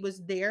somebody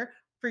was there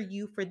for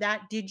you for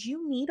that. Did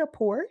you need a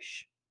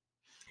Porsche?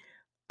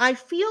 I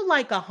feel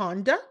like a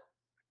Honda,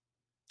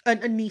 a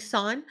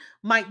Nissan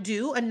might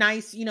do a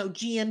nice,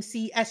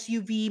 GMC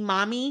SUV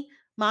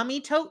mommy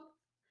tote.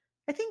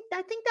 I think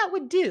that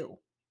would do.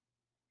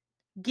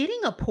 Getting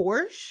a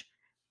Porsche,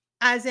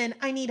 as in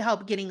I need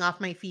help getting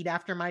off my feet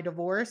after my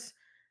divorce.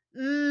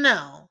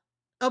 No.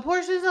 A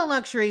Porsche is a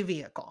luxury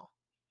vehicle.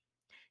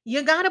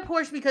 You got a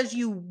Porsche because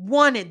you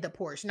wanted the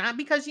Porsche, not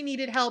because you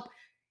needed help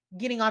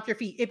getting off your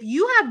feet. If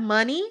you have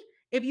money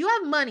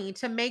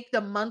to make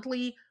the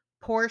monthly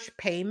Porsche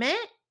payment,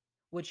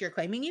 which you're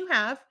claiming you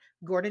have,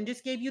 Gordon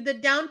just gave you the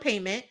down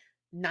payment,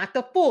 not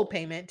the full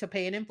payment to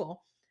pay it in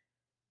full.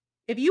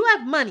 If you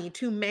have money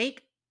to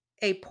make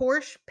a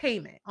Porsche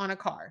payment on a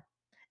car,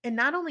 and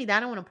not only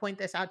that, I want to point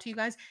this out to you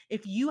guys.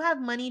 If you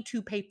have money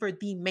to pay for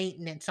the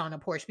maintenance on a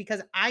Porsche,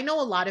 because I know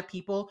a lot of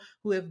people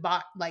who have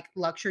bought like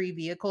luxury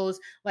vehicles,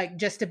 like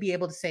just to be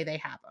able to say they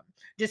have them,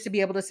 just to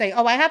be able to say,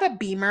 oh, I have a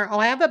Beamer, oh,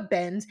 I have a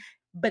Benz.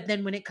 But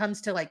then when it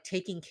comes to like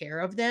taking care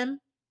of them,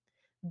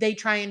 they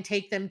try and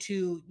take them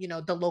to,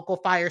 the local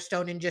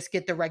Firestone and just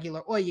get the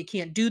regular oil. You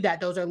can't do that.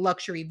 Those are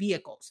luxury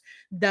vehicles.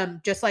 Them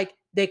just like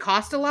they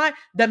cost a lot,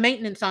 the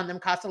maintenance on them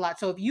costs a lot.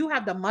 So if you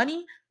have the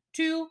money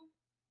to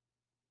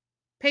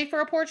pay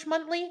for a Porsche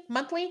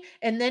monthly,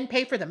 and then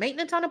pay for the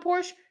maintenance on a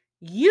Porsche,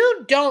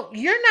 you're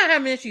not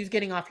having issues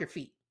getting off your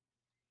feet.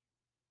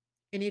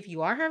 And if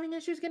you are having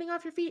issues getting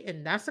off your feet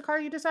and that's the car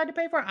you decide to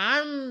pay for,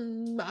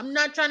 I'm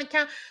not trying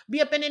to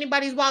be up in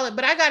anybody's wallet,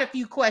 but I got a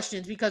few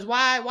questions because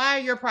why are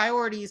your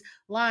priorities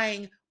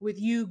lying with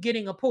you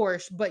getting a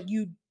Porsche, but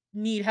you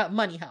need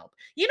money help?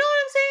 You know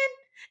what I'm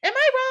saying? Am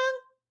I wrong?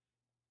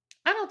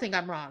 I don't think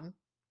I'm wrong.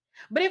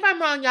 But if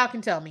I'm wrong, y'all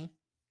can tell me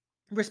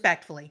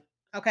respectfully.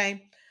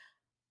 Okay.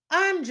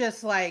 I'm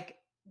just like,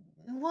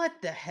 what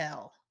the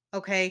hell?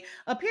 Okay.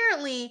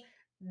 Apparently,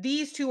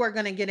 these two are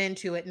going to get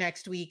into it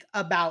next week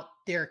about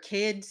their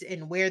kids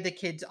and where the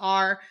kids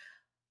are.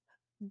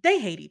 They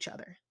hate each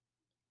other.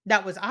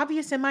 That was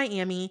obvious in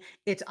Miami.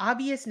 It's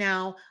obvious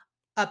now.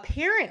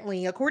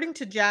 Apparently, according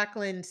to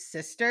Jacqueline's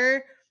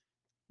sister,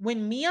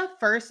 when Mia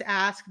first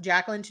asked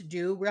Jacqueline to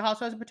do Real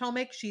Housewives of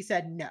Potomac, she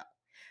said no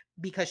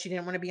because she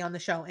didn't want to be on the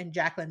show. And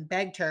Jacqueline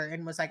begged her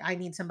and was like, I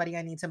need somebody,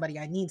 I need somebody,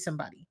 I need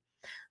somebody.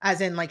 As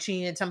in, like, she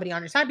needed somebody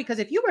on her side. Because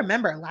if you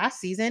remember last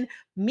season,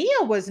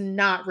 Mia was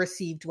not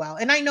received well.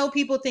 And I know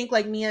people think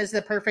like Mia is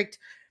the perfect,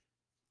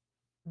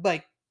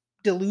 like,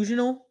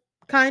 delusional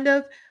kind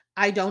of.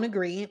 I don't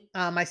agree.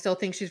 I still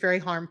think she's very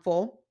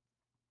harmful.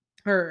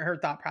 Her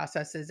thought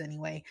processes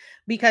anyway.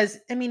 Because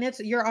I mean,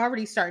 you're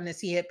already starting to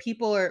see it.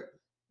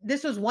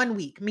 This was 1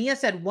 week. Mia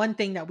said one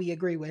thing that we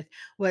agree with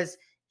was,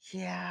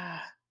 yeah,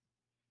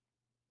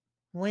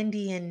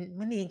 Wendy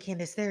and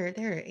Candace, they're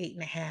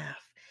 8.5.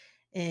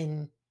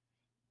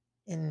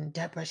 And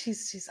Deborah,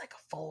 she's like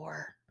a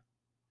 4.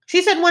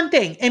 She said one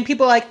thing, and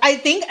people are like, I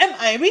think, am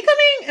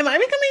I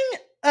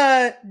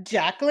becoming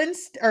Jacqueline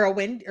or a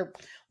Wendy? Or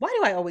why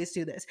do I always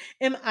do this?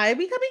 Am I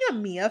becoming a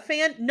Mia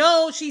fan?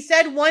 No, she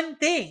said one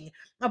thing.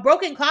 A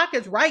broken clock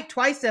is right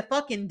twice a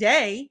fucking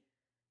day.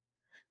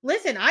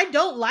 Listen, I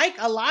don't like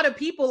a lot of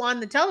people on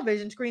the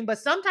television screen, but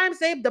sometimes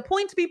the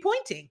points be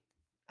pointing.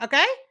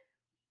 Okay?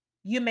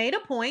 You made a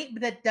point,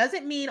 but that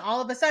doesn't mean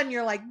all of a sudden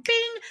you're like,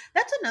 bing.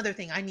 That's another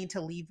thing I need to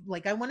leave.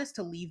 Like, I want us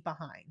to leave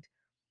behind.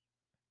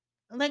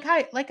 Like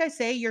I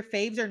say, your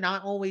faves are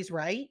not always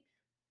right.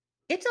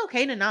 It's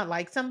okay to not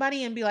like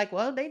somebody and be like,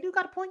 well, they do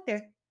got a point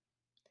there.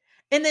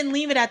 and then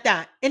leave it at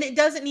that. And it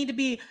doesn't need to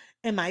be,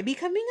 am I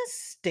becoming a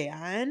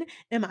stan?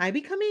 Am I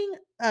becoming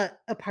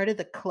a part of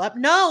the club?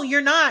 No,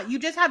 you're not. You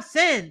just have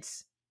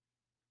sense.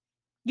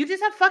 You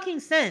just have fucking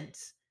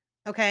sense.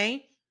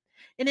 Okay?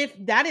 And if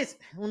that is,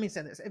 let me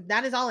say this, if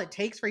that is all it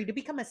takes for you to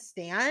become a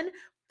stan,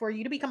 for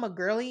you to become a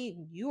girly,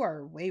 you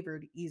are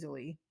wavered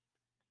easily.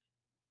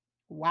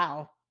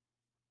 Wow.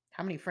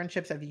 How many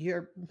friendship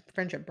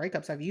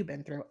breakups have you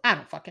been through? I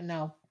don't fucking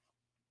know.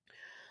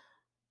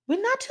 But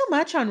not too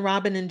much on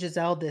Robin and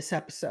Giselle this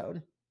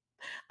episode.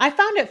 I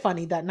found it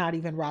funny that not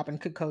even Robin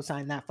could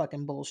co-sign that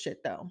fucking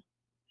bullshit though.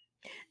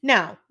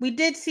 Now, we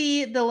did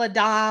see the La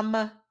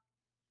Dame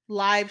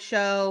live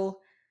show.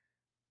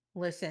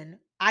 Listen,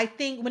 I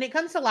think when it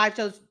comes to live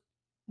shows,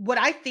 what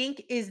I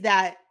think is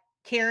that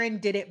Karen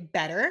did it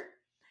better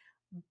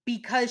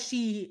because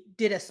she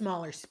did a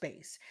smaller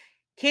space.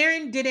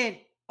 Karen didn't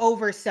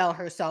oversell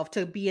herself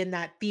to be in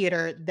that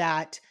theater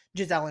that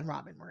Giselle and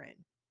Robin were in.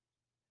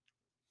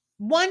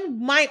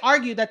 One might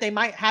argue that they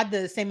might have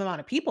the same amount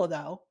of people,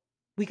 though.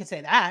 We could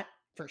say that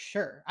for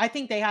sure. I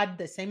think they had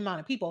the same amount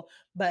of people,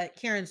 but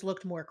Karen's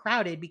looked more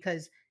crowded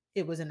because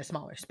it was in a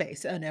smaller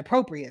space, an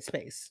appropriate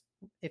space,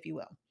 if you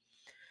will.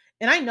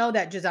 And I know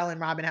that Giselle and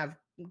Robin have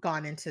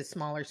gone into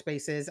smaller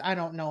spaces. I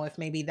don't know if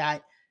maybe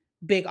that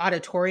big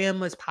auditorium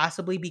was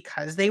possibly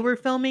because they were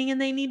filming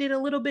and they needed a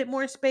little bit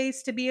more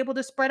space to be able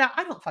to spread out.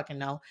 I don't fucking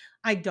know.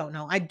 I don't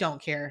know. I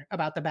don't care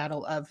about the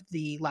battle of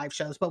the live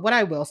shows. But what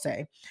I will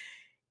say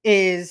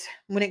is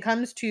when it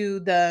comes to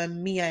the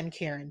Mia and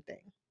Karen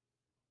thing,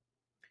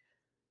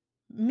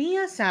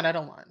 Mia sat at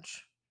a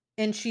lunch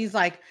and she's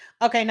like,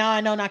 okay, now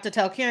I know not to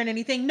tell Karen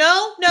anything.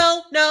 No,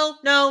 no, no,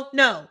 no,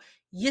 no.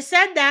 You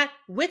said that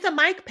with a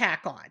mic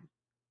pack on.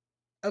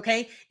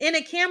 Okay, in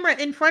a camera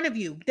in front of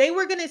you. They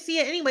were going to see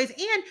it anyways.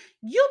 And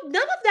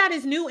none of that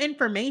is new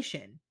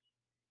information.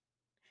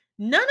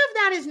 None of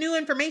that is new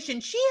information.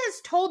 She has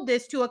told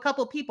this to a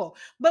couple people,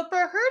 but for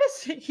her to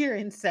sit here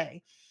and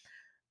say,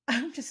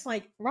 I'm just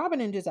like,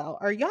 Robin and Giselle,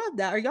 are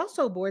y'all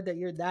so bored that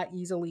you're that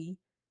easily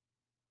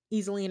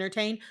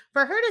entertained?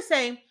 For her to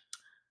say,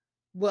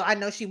 well, I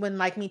know she wouldn't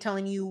like me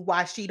telling you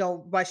why she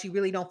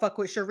really don't fuck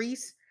with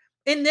Charisse.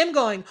 And them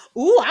going,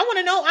 ooh, I want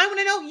to know.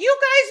 You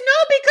guys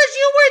know because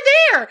you were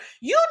there.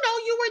 You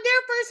know you were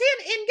there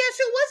firsthand. And guess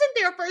who wasn't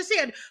there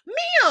firsthand?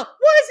 Mia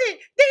wasn't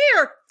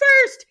there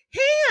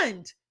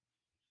firsthand.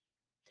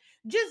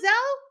 Giselle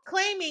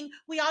claiming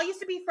we all used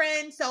to be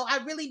friends, so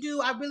I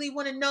really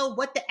want to know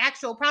what the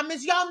actual problem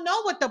is. Y'all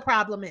know what the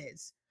problem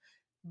is.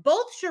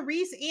 Both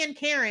Charisse and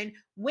Karen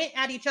went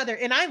at each other,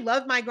 and I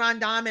love my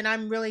Grand Dame, and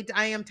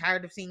I am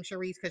tired of seeing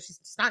Charisse because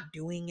she's not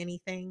doing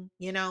anything,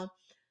 you know.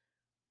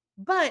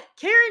 But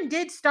Karen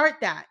did start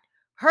that.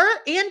 Her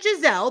and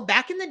Giselle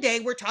back in the day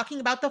were talking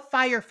about the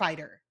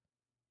firefighter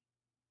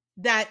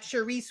that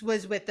Charisse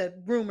was with, the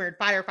rumored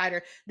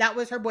firefighter. That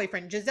was her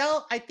boyfriend.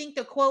 Giselle, I think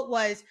the quote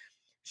was,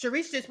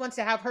 Charisse just wants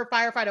to have her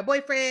firefighter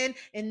boyfriend,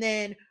 and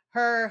then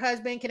her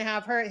husband can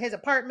have his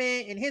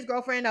apartment and his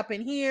girlfriend up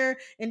in here,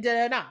 and da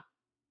da da.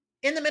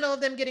 In the middle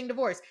of them getting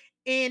divorced.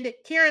 And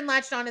Karen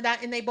latched onto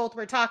that, and they both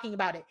were talking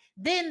about it.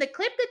 Then the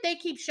clip that they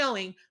keep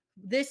showing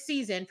this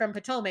season from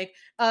Potomac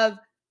of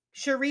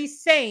Charisse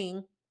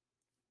saying,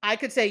 I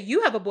could say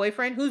you have a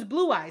boyfriend who's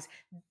blue eyes.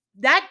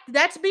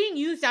 That's being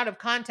used out of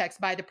context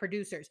by the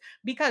producers,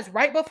 because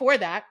right before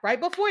that,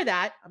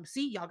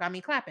 see, y'all got me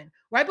clapping.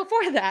 Right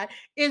before that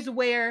is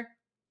where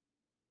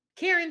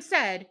Karen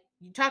said,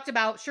 you talked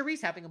about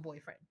Charisse having a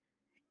boyfriend.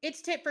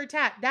 It's tit for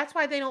tat. That's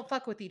why they don't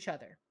fuck with each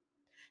other.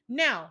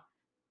 Now,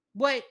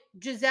 what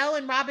Giselle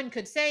and Robin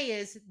could say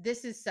is,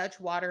 this is such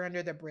water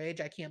under the bridge.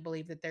 I can't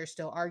believe that they're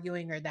still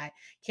arguing, or that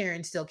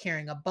Karen's still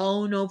carrying a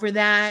bone over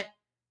that.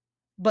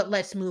 But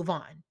let's move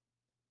on.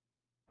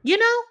 You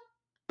know?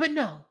 But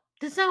no,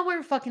 that's not what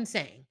we're fucking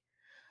saying.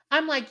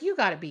 I'm like, you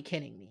gotta be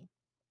kidding me.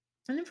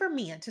 And then for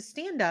Mia to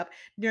stand up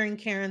during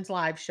Karen's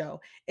live show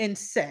and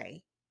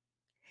say,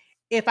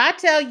 if I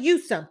tell you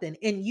something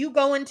and you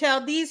go and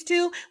tell these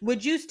two,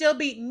 would you still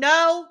be?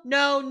 No,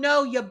 no,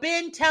 no. You've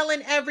been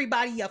telling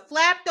everybody. You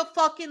flap the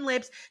fucking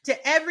lips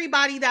to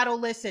everybody that'll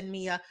listen,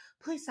 Mia.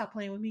 Please stop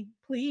playing with me.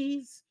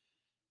 Please.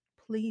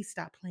 Please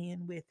stop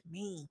playing with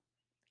me.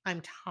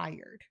 I'm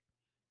tired.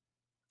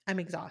 I'm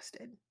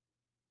exhausted.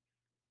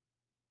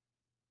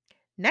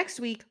 Next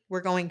week,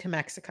 we're going to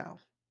Mexico.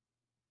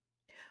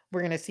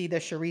 We're going to see the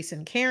Charisse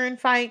and Karen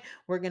fight.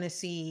 We're going to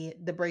see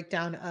the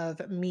breakdown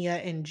of Mia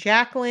and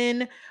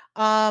Jacqueline.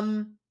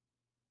 And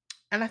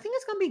I think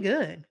it's going to be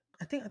good.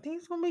 I think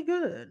it's going to be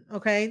good.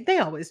 Okay. They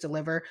always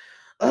deliver.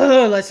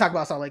 Let's talk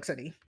about Salt Lake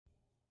City.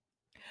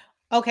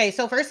 Okay.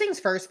 So first things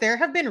first, there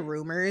have been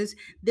rumors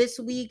this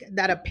week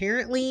that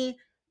apparently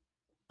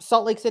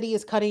Salt Lake City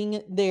is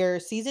cutting their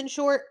season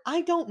short.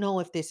 I don't know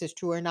if this is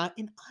true or not.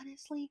 And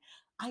honestly,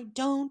 I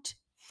don't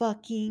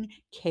fucking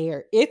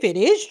care. If it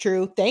is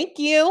true, thank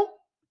you.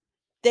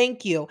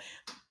 Thank you.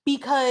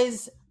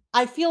 Because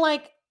I feel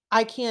like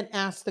I can't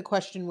ask the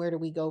question, where do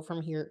we go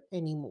from here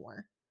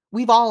anymore?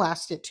 We've all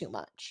asked it too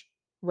much,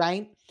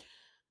 right?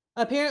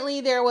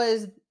 Apparently there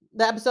was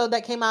The episode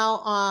that came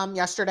out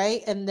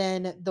yesterday, and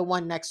then the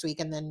one next week,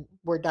 and then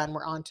we're done.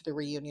 We're on to the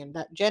reunion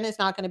that Jen is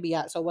not going to be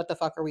at. So what the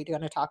fuck are we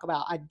going to talk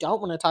about? I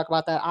don't want to talk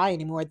about that eye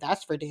anymore.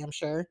 That's for damn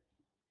sure.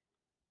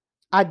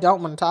 I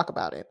don't want to talk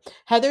about it.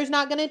 Heather's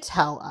not going to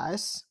tell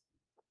us.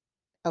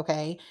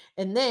 Okay.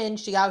 And then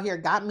she out here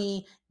got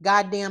me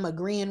goddamn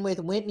agreeing with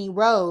Whitney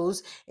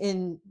Rose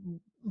in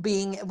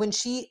being when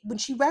she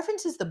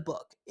references the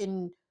book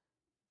in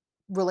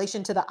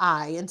relation to the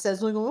eye and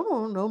says, like,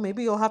 oh no,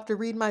 maybe you'll have to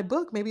read my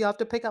book. Maybe you'll have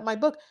to pick up my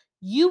book.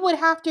 You would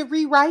have to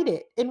rewrite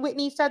it. And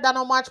Whitney said that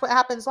on Watch What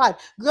Happens Live.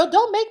 Girl,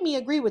 don't make me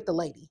agree with the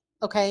lady.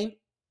 Okay.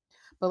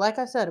 But like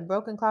I said, a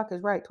broken clock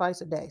is right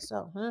twice a day.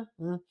 So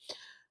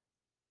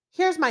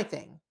here's my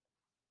thing.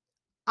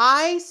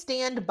 I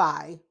stand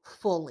by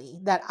fully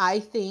that I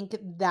think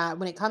that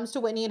when it comes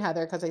to Whitney and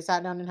Heather, because they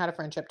sat down and had a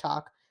friendship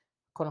talk,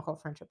 quote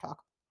unquote friendship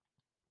talk,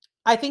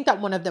 I think that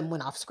one of them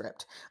went off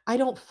script. I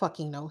don't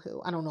fucking know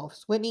who. I don't know if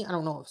it's Whitney. I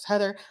don't know if it's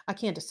Heather. I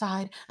can't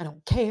decide. I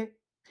don't care.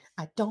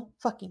 I don't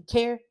fucking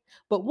care.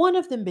 But one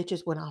of them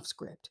bitches went off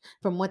script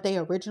from what they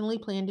originally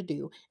planned to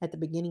do at the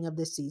beginning of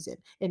this season.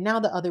 And now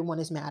the other one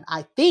is mad.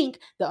 I think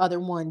the other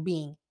one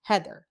being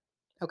Heather.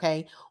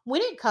 Okay.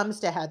 When it comes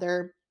to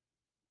Heather,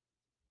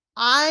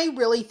 I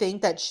really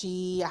think that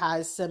she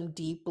has some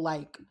deep,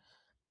 like,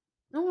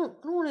 I don't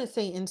want to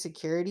say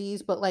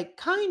insecurities, but like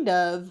kind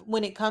of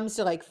when it comes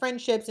to like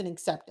friendships and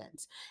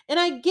acceptance. And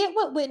I get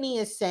what Whitney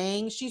is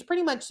saying. She's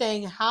pretty much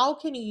saying, how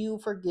can you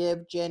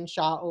forgive Jen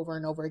Shaw over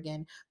and over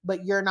again,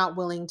 but you're not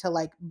willing to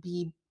like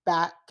be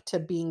back to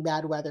being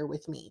bad weather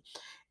with me?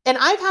 And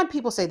I've had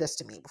people say this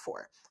to me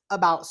before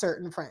about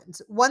certain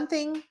friends. One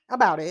thing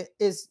about it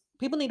is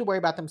people need to worry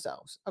about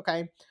themselves.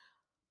 Okay.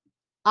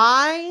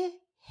 I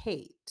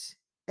hate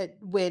it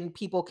when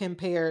people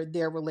compare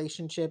their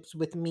relationships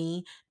with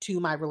me to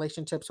my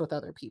relationships with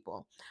other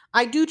people.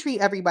 I do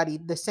treat everybody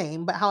the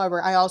same, but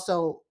however, I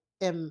also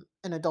am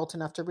an adult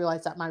enough to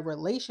realize that my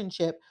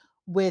relationship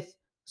with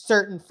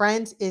certain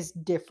friends is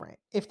different,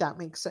 if that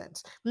makes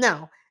sense.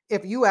 Now,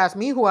 if you ask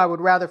me who I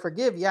would rather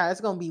forgive, yeah,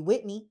 it's going to be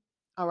Whitney.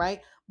 All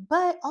right.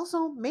 But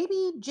also,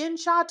 maybe Jen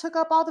Shaw took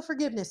up all the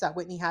forgiveness that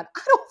Whitney had.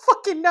 I don't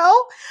fucking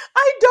know.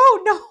 I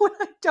don't know. And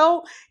I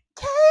don't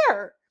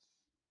care.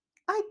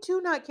 I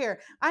do not care.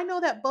 I know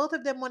that both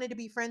of them wanted to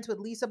be friends with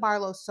Lisa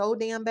Barlow so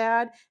damn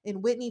bad,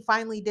 and Whitney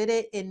finally did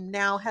it, and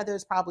now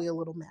Heather's probably a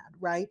little mad,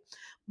 right?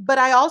 But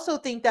I also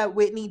think that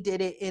Whitney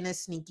did it in a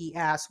sneaky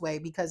ass way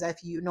because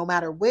if you, no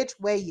matter which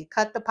way you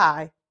cut the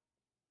pie,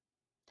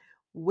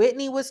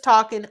 Whitney was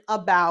talking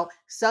about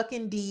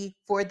sucking D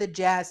for the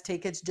jazz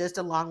tickets just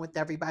along with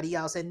everybody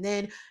else, and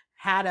then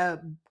had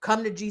a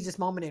come to Jesus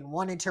moment and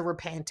wanted to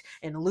repent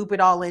and loop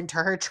it all into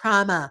her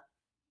trauma.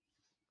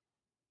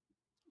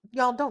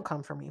 Y'all don't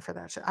come for me for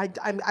that shit.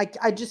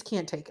 I just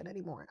can't take it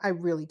anymore. I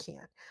really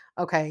can't.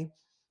 Okay.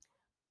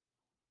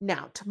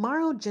 Now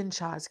tomorrow, Jen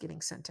Shaw is getting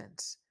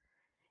sentenced,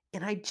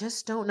 and I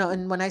just don't know.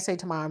 And when I say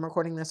tomorrow, I'm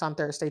recording this on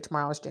Thursday.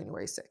 Tomorrow is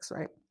January 6th,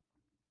 right?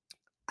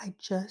 I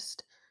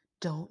just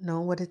don't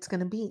know what it's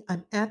gonna be.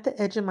 I'm at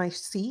the edge of my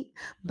seat,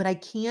 but I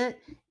can't.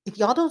 If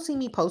y'all don't see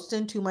me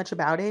posting too much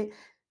about it,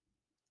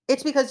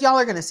 it's because y'all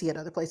are going to see it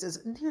other places.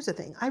 And here's the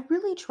thing, I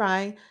really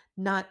try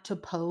not to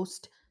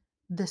post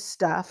the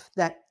stuff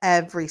that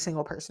every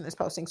single person is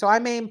posting. So I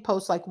may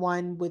post like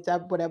one with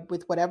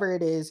whatever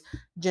it is,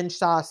 Jen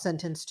Shaw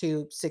sentenced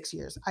to 6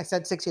 years. I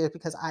said 6 years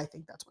because I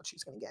think that's what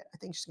she's going to get. I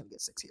think she's going to get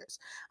 6 years.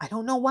 I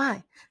don't know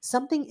why.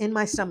 Something in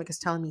my stomach is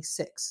telling me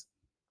six.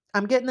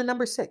 I'm getting the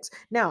number six.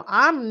 Now,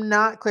 I'm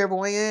not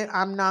clairvoyant.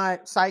 I'm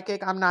not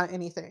psychic. I'm not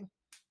anything.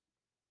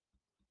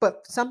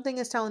 But something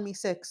is telling me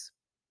six,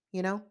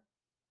 you know?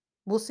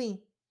 We'll see.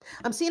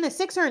 I'm seeing a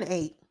six or an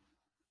eight,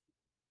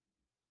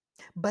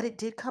 but it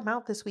did come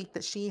out this week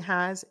that she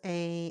had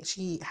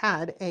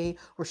a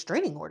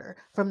restraining order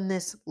from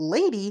this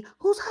lady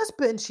whose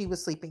husband she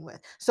was sleeping with.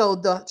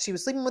 So she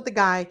was sleeping with the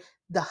guy,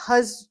 the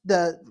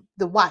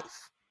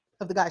wife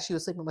of the guy she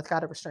was sleeping with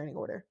got a restraining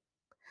order.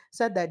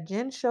 Said that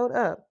Jen showed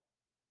up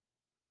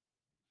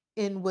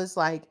and was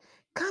like,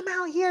 "Come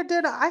out here,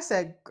 did I?"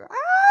 said,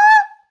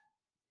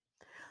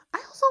 I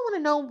also want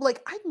to know,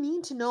 like, I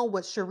need to know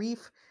what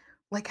Sharif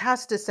like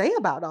has to say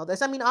about all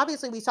this. I mean,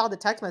 obviously we saw the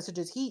text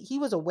messages. He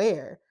was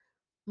aware.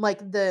 Like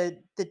the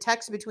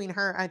text between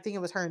her, I think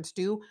it was her and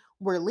Stu,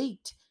 were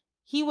leaked.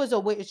 He was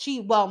aware.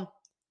 She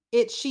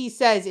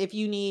says if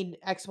you need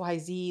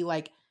XYZ,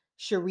 like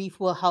Sharif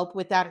will help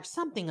with that or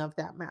something of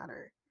that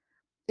matter.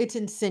 It's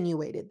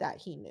insinuated that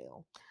he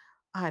knew.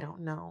 I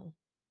don't know.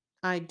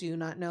 I do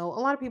not know.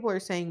 A lot of people are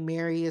saying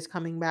Mary is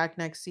coming back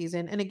next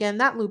season. And again,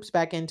 that loops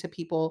back into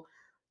people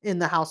in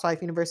the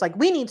housewife universe. Like,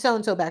 we need so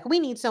and so back. We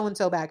need so and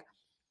so back.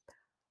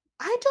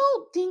 I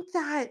don't think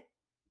that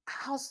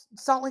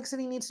Salt Lake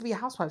City needs to be a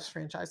housewives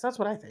franchise. That's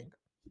what I think.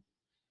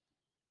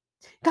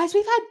 Guys,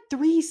 we've had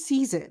 3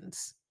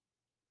 seasons.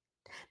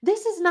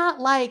 This is not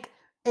like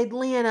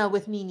Atlanta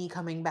with Nene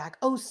coming back,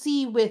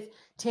 OC with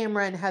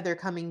Tamra and Heather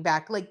coming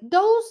back. Like,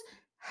 those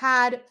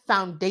had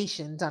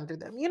foundations under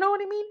them. You know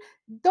what I mean?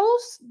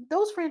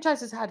 Those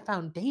franchises had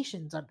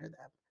foundations under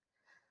them.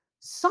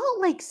 Salt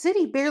Lake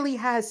City barely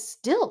has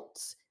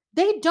stilts.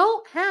 They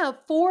don't have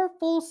 4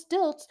 full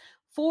stilts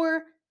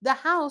for the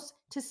house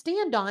to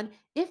stand on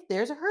if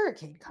there's a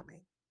hurricane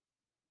coming.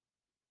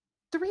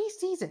 3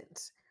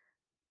 seasons.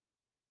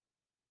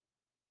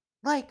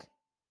 Like,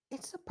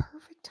 it's the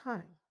perfect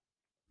time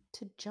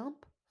to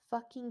jump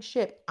fucking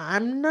ship.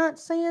 I'm not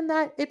saying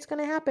that it's going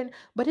to happen,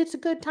 but it's a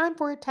good time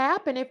for it to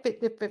happen if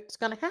it's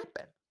going to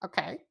happen.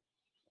 Okay.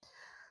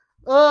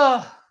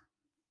 Ugh.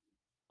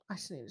 I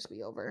just need it to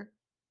be over.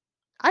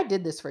 I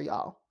did this for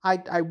y'all.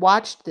 I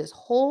watched this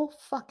whole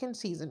fucking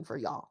season for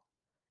y'all.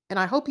 And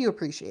I hope you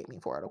appreciate me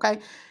for it, okay?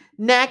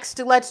 Next,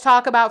 let's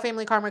talk about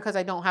Family Karma because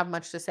I don't have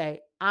much to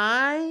say.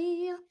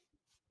 I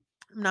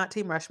am not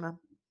Team Reshma.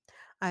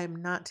 I am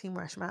not Team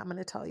Reshma. I'm going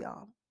to tell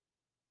y'all.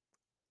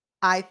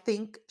 I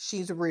think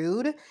she's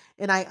rude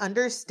and I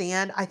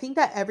understand. I think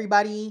that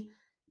everybody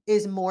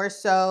is more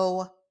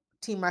so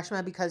Team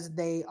Reshma because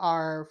they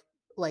are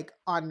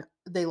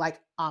they like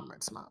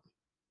Amrit's mom.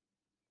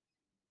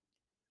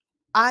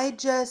 I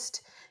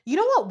just, you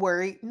know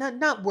what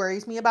not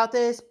worries me about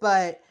this,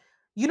 but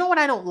you know what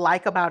I don't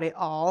like about it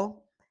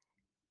all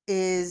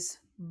is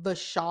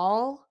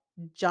Vishal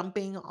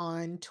jumping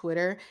on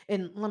Twitter.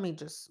 And let me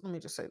just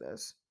say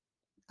this.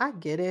 I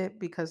get it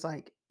because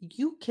like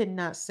you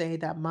cannot say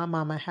that my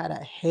mama had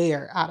a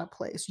hair out of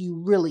place. You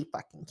really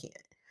fucking can't.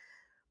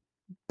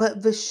 But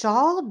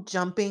Vishal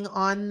jumping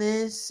on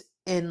this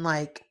and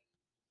like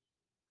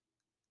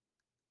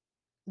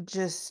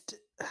just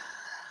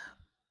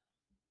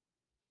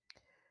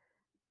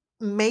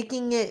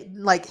making it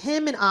like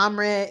him and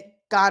Amrit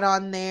got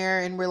on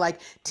there and we're like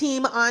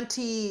team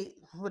auntie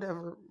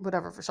whatever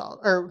Vishal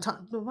or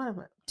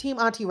whatever, team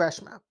auntie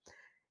Reshma.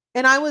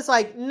 And I was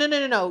like,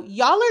 no.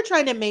 Y'all are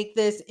trying to make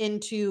this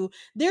into,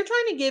 they're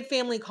trying to give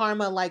Family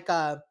Karma like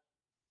a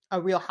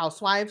Real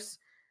Housewives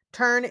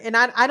turn. And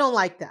I don't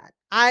like that.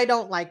 I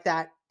don't like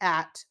that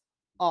at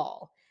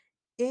all.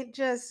 It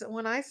just,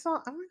 when I saw,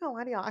 I'm not gonna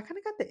lie to y'all, I kind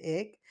of got the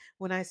ick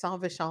when I saw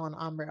Vishal and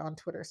Amber on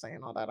Twitter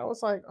saying all that. I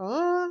was like,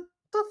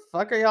 the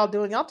fuck are y'all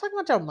doing? Y'all talking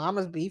about your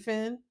mama's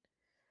beefing?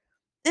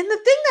 And the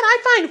thing that I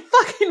find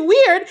fucking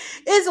weird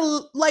is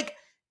like,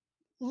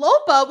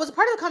 Lopa was a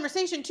part of the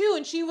conversation too,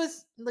 and she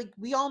was like,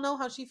 we all know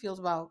how she feels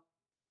about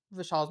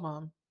Vishal's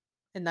mom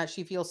and that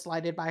she feels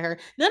slighted by her.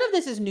 None of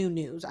this is new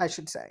news, I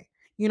should say.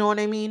 You know what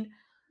I mean?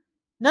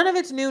 None of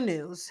it's new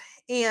news.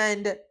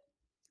 And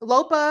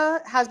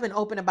Lopa has been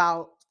open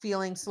about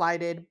feeling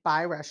slighted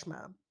by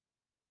Reshma.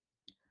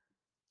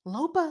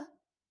 Lopa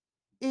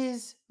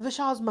is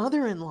Vishal's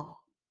mother-in-law.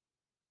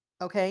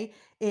 Okay?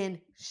 And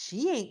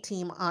she ain't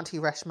team Auntie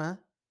Reshma.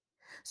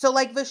 So,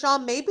 like,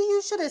 Vishal, maybe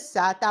you should have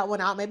sat that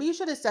one out. Maybe you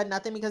should have said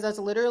nothing because that's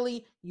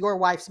literally your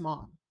wife's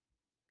mom.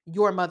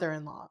 Your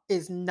mother-in-law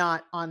is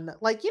not on the,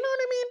 like, you know what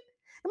I mean?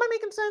 Am I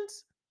making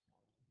sense?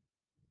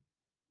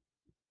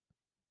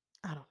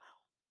 I don't know.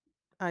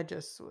 I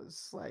just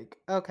was like,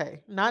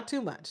 okay, not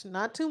too much.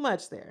 Not too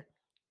much there.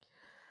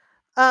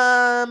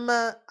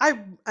 I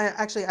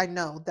actually I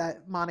know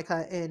that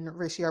Monica and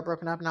Rishi are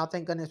broken up now,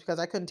 thank goodness, because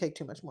I couldn't take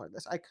too much more of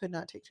this. I could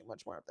not take too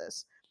much more of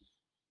this.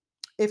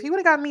 If he would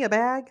have gotten me a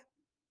bag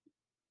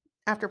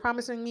after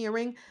promising me a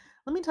ring,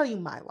 let me tell you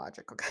my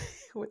logic, okay,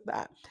 with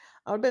that.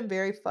 I would have been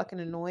very fucking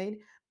annoyed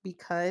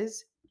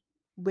because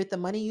with the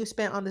money you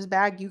spent on this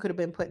bag, you could have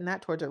been putting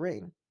that towards a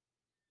ring.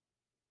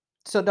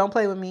 So don't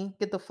play with me.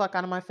 Get the fuck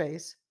out of my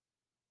face.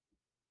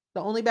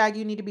 The only bag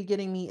you need to be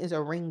getting me is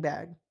a ring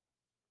bag.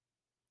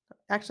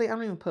 Actually, I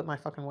don't even put my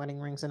fucking wedding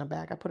rings in a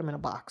bag. I put them in a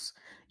box.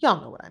 Y'all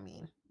know what I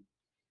mean.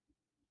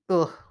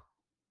 Ugh.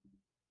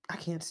 I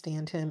can't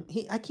stand him.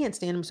 I can't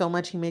stand him so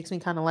much. He makes me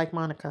kind of like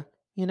Monica,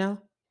 you know?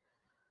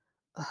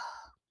 Ugh.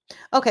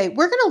 Okay,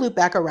 we're going to loop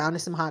back around to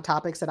some hot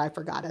topics that I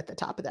forgot at the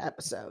top of the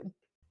episode.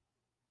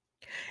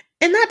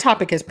 And that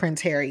topic is Prince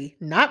Harry,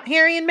 not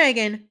Harry and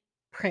Meghan,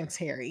 Prince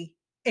Harry.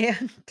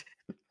 And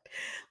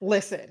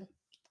listen,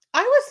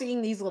 I was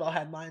seeing these little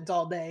headlines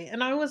all day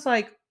and I was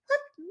like,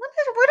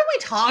 what are we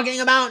talking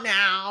about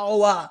now? I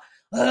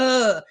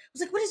was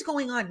like, what is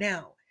going on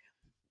now?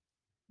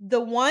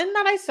 The one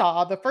that I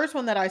saw, the first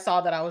one that I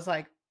saw that I was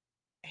like,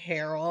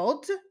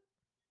 Harold,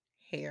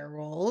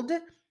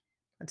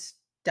 let's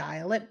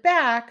dial it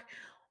back,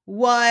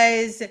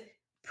 was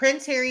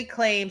Prince Harry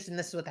claims, and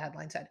this is what the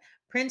headline said,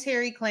 Prince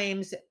Harry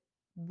claims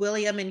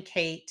William and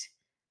Kate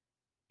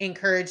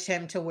encouraged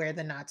him to wear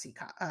the Nazi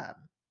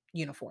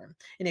uniform.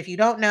 And if you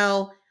don't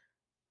know,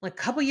 like a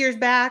couple years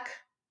back,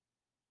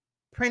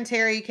 Prince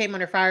Harry came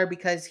under fire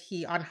because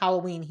on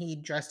Halloween, he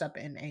dressed up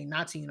in a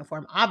Nazi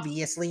uniform.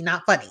 Obviously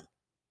not funny.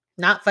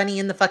 Not funny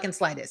in the fucking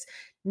slightest.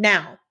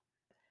 Now,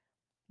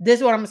 this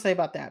is what I'm going to say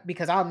about that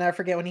because I'll never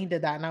forget when he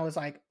did that. And I was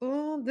like,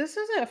 oh, this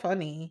isn't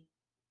funny.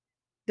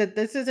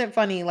 This isn't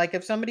funny. Like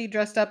if somebody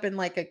dressed up in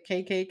like a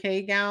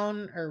KKK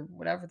gown or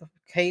whatever the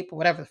cape,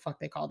 whatever the fuck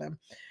they call them,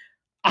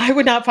 I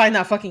would not find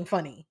that fucking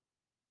funny.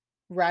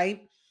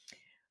 Right?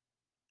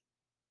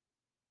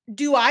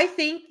 Do I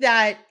think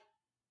that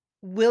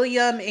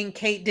William and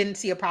Kate didn't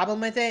see a problem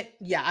with it?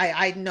 Yeah,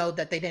 I know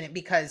that they didn't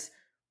because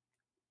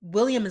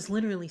William is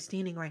literally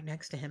standing right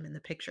next to him in the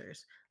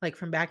pictures, like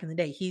from back in the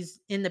day. He's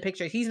in the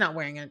picture. He's not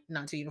wearing a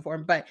Nazi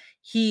uniform, but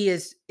he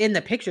is in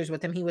the pictures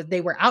with him.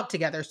 They were out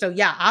together. So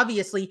yeah,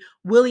 obviously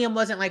William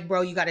wasn't like,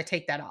 bro, you got to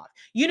take that off.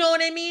 You know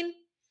what I mean?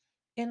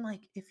 And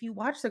like, if you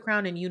watch The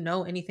Crown and you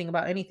know anything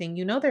about anything,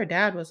 you know their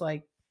dad was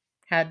like,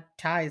 had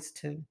ties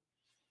to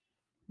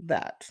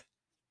that.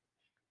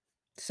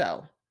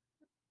 So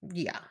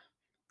yeah.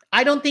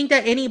 I don't think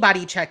that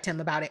anybody checked him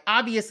about it.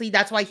 Obviously,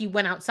 that's why he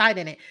went outside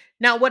in it.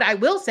 Now, what I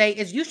will say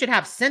is you should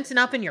have sense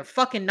enough in your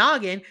fucking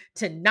noggin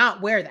to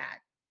not wear that.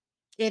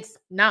 It's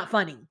not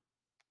funny.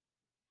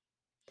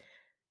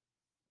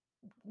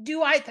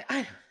 Do I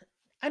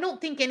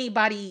don't think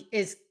anybody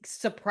is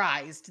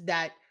surprised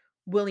that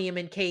William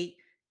and Kate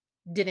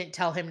didn't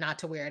tell him not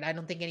to wear it. I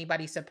don't think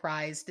anybody's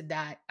surprised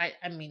that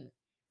I mean,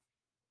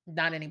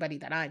 not anybody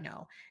that I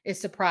know is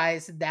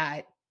surprised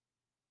that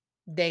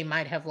they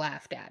might have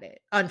laughed at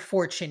it.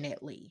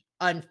 Unfortunately.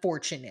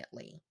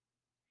 Unfortunately.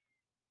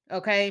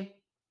 Okay?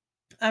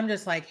 I'm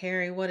just like,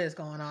 Harry, what is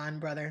going on,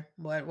 brother?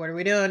 What are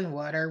we doing?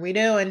 What are we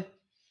doing?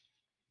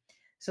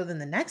 So then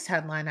the next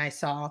headline I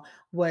saw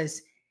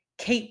was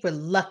Kate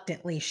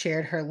reluctantly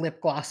shared her lip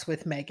gloss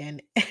with Meghan.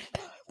 And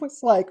I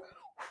was like,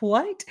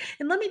 what?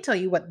 And let me tell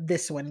you what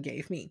this one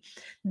gave me.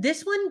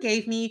 This one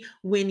gave me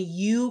when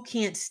you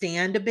can't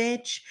stand a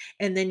bitch,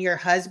 and then your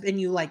husband,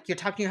 you're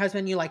talking to your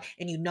husband, you like,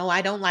 and you know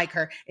I don't like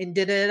her, and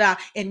da da da,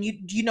 and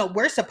you know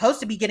we're supposed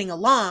to be getting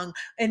along,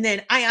 and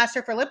then I asked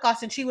her for lip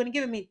gloss and she wouldn't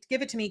give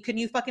it to me. Can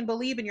you fucking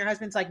believe? And your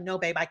husband's like, no,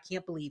 babe, I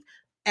can't believe.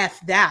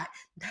 F that.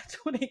 That's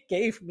what it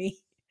gave me.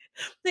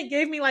 It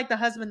gave me like the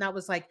husband that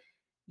was like,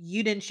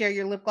 you didn't share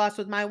your lip gloss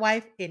with my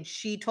wife, and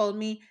she told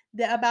me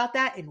about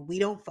that, and we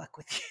don't fuck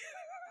with you.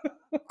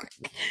 Because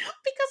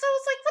I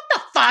was like, what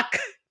the fuck?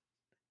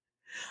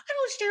 I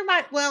don't share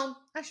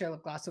I share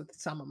lip gloss with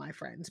some of my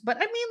friends, but I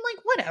mean,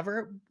 like,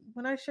 whatever.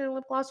 Would I share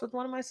lip gloss with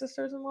one of my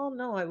sisters in law?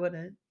 No, I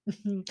wouldn't.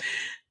 No,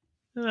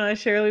 I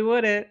surely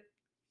wouldn't.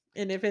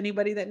 And if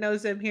anybody that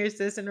knows him hears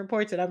this and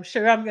reports it, I'm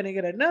sure I'm going to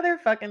get another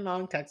fucking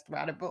long text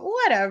about it, but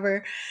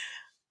whatever.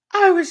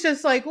 I was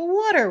just like,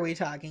 what are we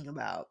talking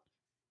about?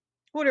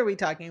 What are we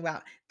talking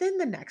about? Then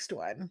the next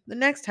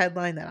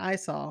headline that I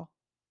saw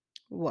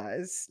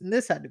was, and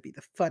this had to be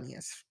the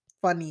funniest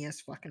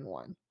fucking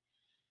one.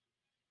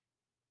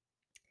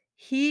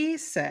 He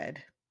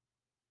said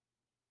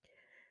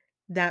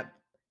that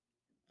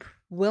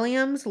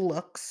William's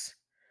looks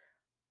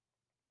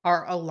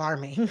are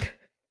alarming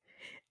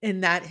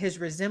and that his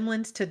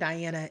resemblance to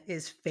Diana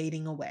is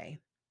fading away.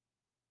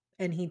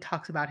 And he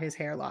talks about his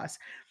hair loss.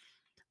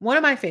 One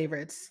of my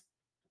favorites,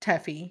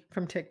 Teffy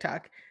from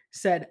TikTok,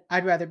 said,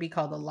 I'd rather be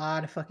called a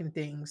lot of fucking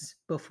things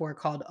before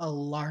called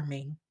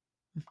alarming.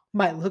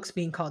 My looks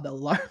being called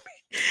alarming.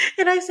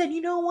 And I said, you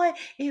know what?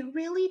 It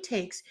really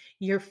takes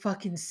your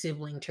fucking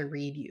sibling to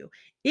read you.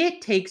 It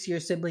takes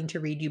your sibling to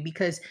read you,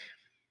 because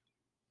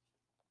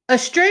a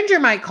stranger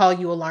might call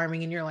you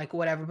alarming and you're like,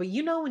 whatever. But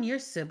you know, when your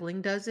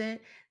sibling does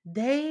it,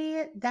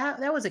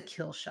 that was a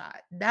kill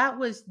shot.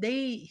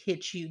 They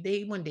hit you.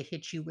 They wanted to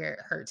hit you where it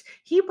hurts.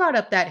 He brought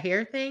up that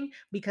hair thing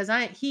because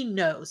he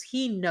knows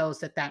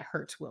that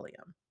hurts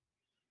William.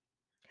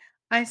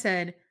 I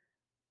said,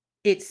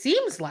 it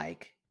seems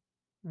like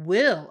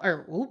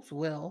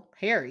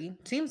Harry,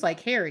 seems like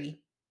Harry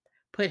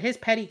put his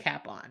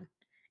pedicab on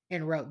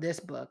and wrote this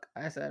book.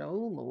 I said,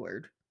 oh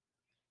Lord.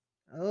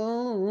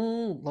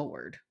 Oh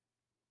Lord.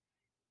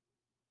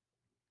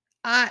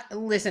 I've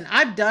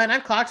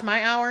clocked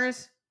my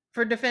hours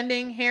for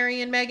defending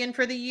Harry and Meghan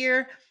for the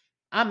year.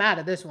 I'm out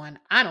of this one.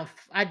 I don't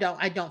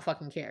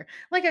fucking care.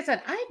 Like I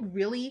said, I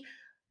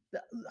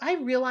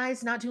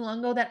realized not too long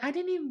ago that I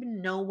didn't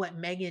even know what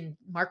Meghan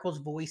Markle's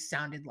voice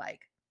sounded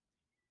like.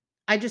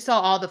 I just saw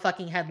all the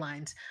fucking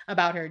headlines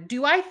about her.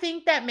 Do I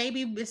think that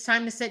maybe it's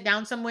time to sit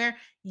down somewhere?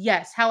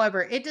 Yes.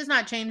 However, it does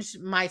not change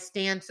my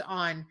stance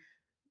on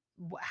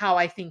how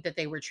I think that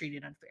they were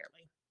treated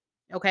unfairly.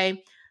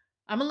 Okay.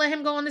 I'm gonna let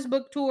him go on this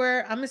book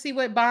tour. I'm gonna see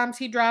what bombs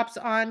he drops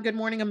on Good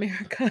Morning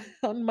America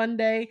on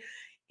Monday,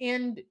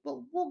 and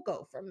we'll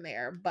go from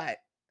there. But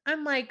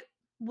I'm like,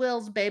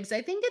 Will's babes,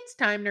 I think it's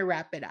time to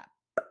wrap it up.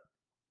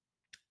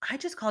 I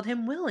just called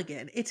him Will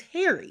again. It's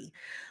Harry.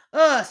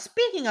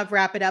 Speaking of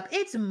wrap it up,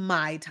 it's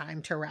my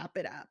time to wrap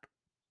it up.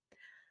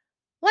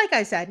 Like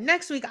I said,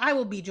 next week I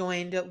will be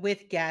joined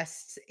with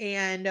guests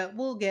and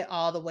we'll get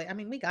all the way. I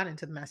mean, we got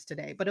into the mess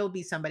today, but it'll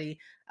be somebody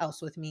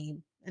else with me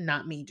and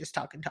not me just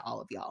talking to all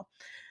of y'all.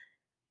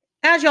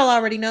 As y'all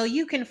already know,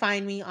 you can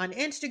find me on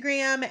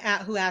Instagram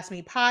at Who Asked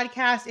Me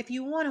Podcast. If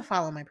you want to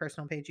follow my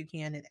personal page, you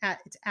can.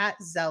 It's at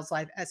Zell's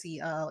Life,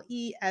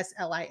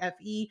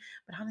 SELESLIFE.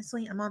 But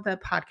honestly, I'm on the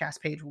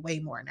podcast page way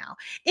more now.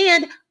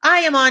 And I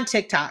am on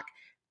TikTok.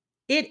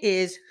 It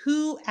is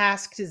Who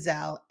Asked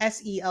Zell,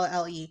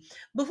 SELLE.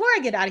 Before I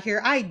get out of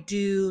here, I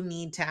do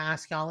need to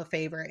ask y'all a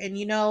favor. And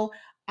you know,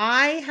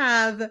 I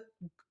have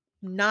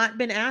not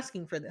been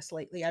asking for this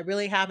lately. I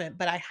really haven't,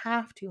 but I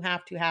have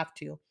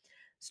to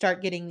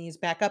start getting these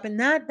back up. And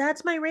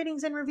that's my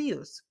ratings and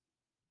reviews.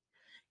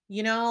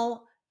 You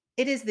know,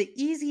 It is the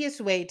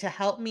easiest way to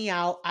help me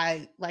out.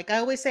 Like I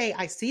always say,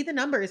 I see the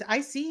numbers.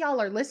 I see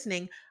y'all are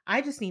listening.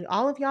 I just need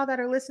all of y'all that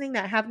are listening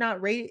that have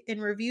not rated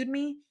and reviewed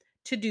me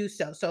to do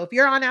so. So if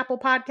you're on Apple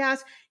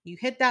Podcasts, you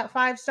hit that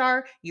 5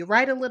 star, you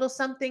write a little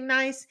something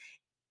nice,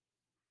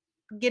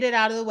 get it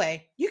out of the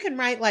way. You can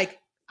write like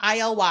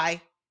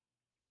ILY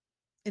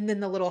and then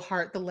the little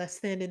heart, the less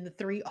than, and the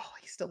three. Oh,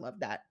 I still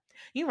love that.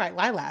 You write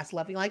Lilas,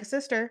 love you like a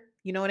sister.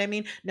 You know what I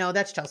mean? No,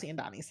 that's Chelsea and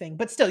Donnie's thing.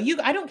 But still,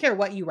 I don't care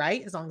what you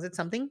write as long as it's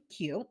something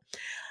cute.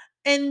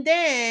 And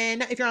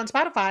then if you're on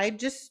Spotify,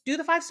 just do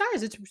the 5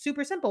 stars. It's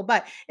super simple,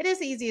 but it is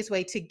the easiest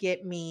way to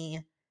get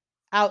me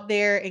out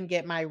there and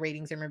get my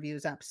ratings and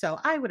reviews up. So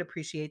I would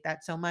appreciate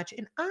that so much.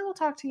 And I will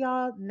talk to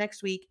y'all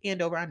next week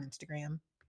and over on Instagram.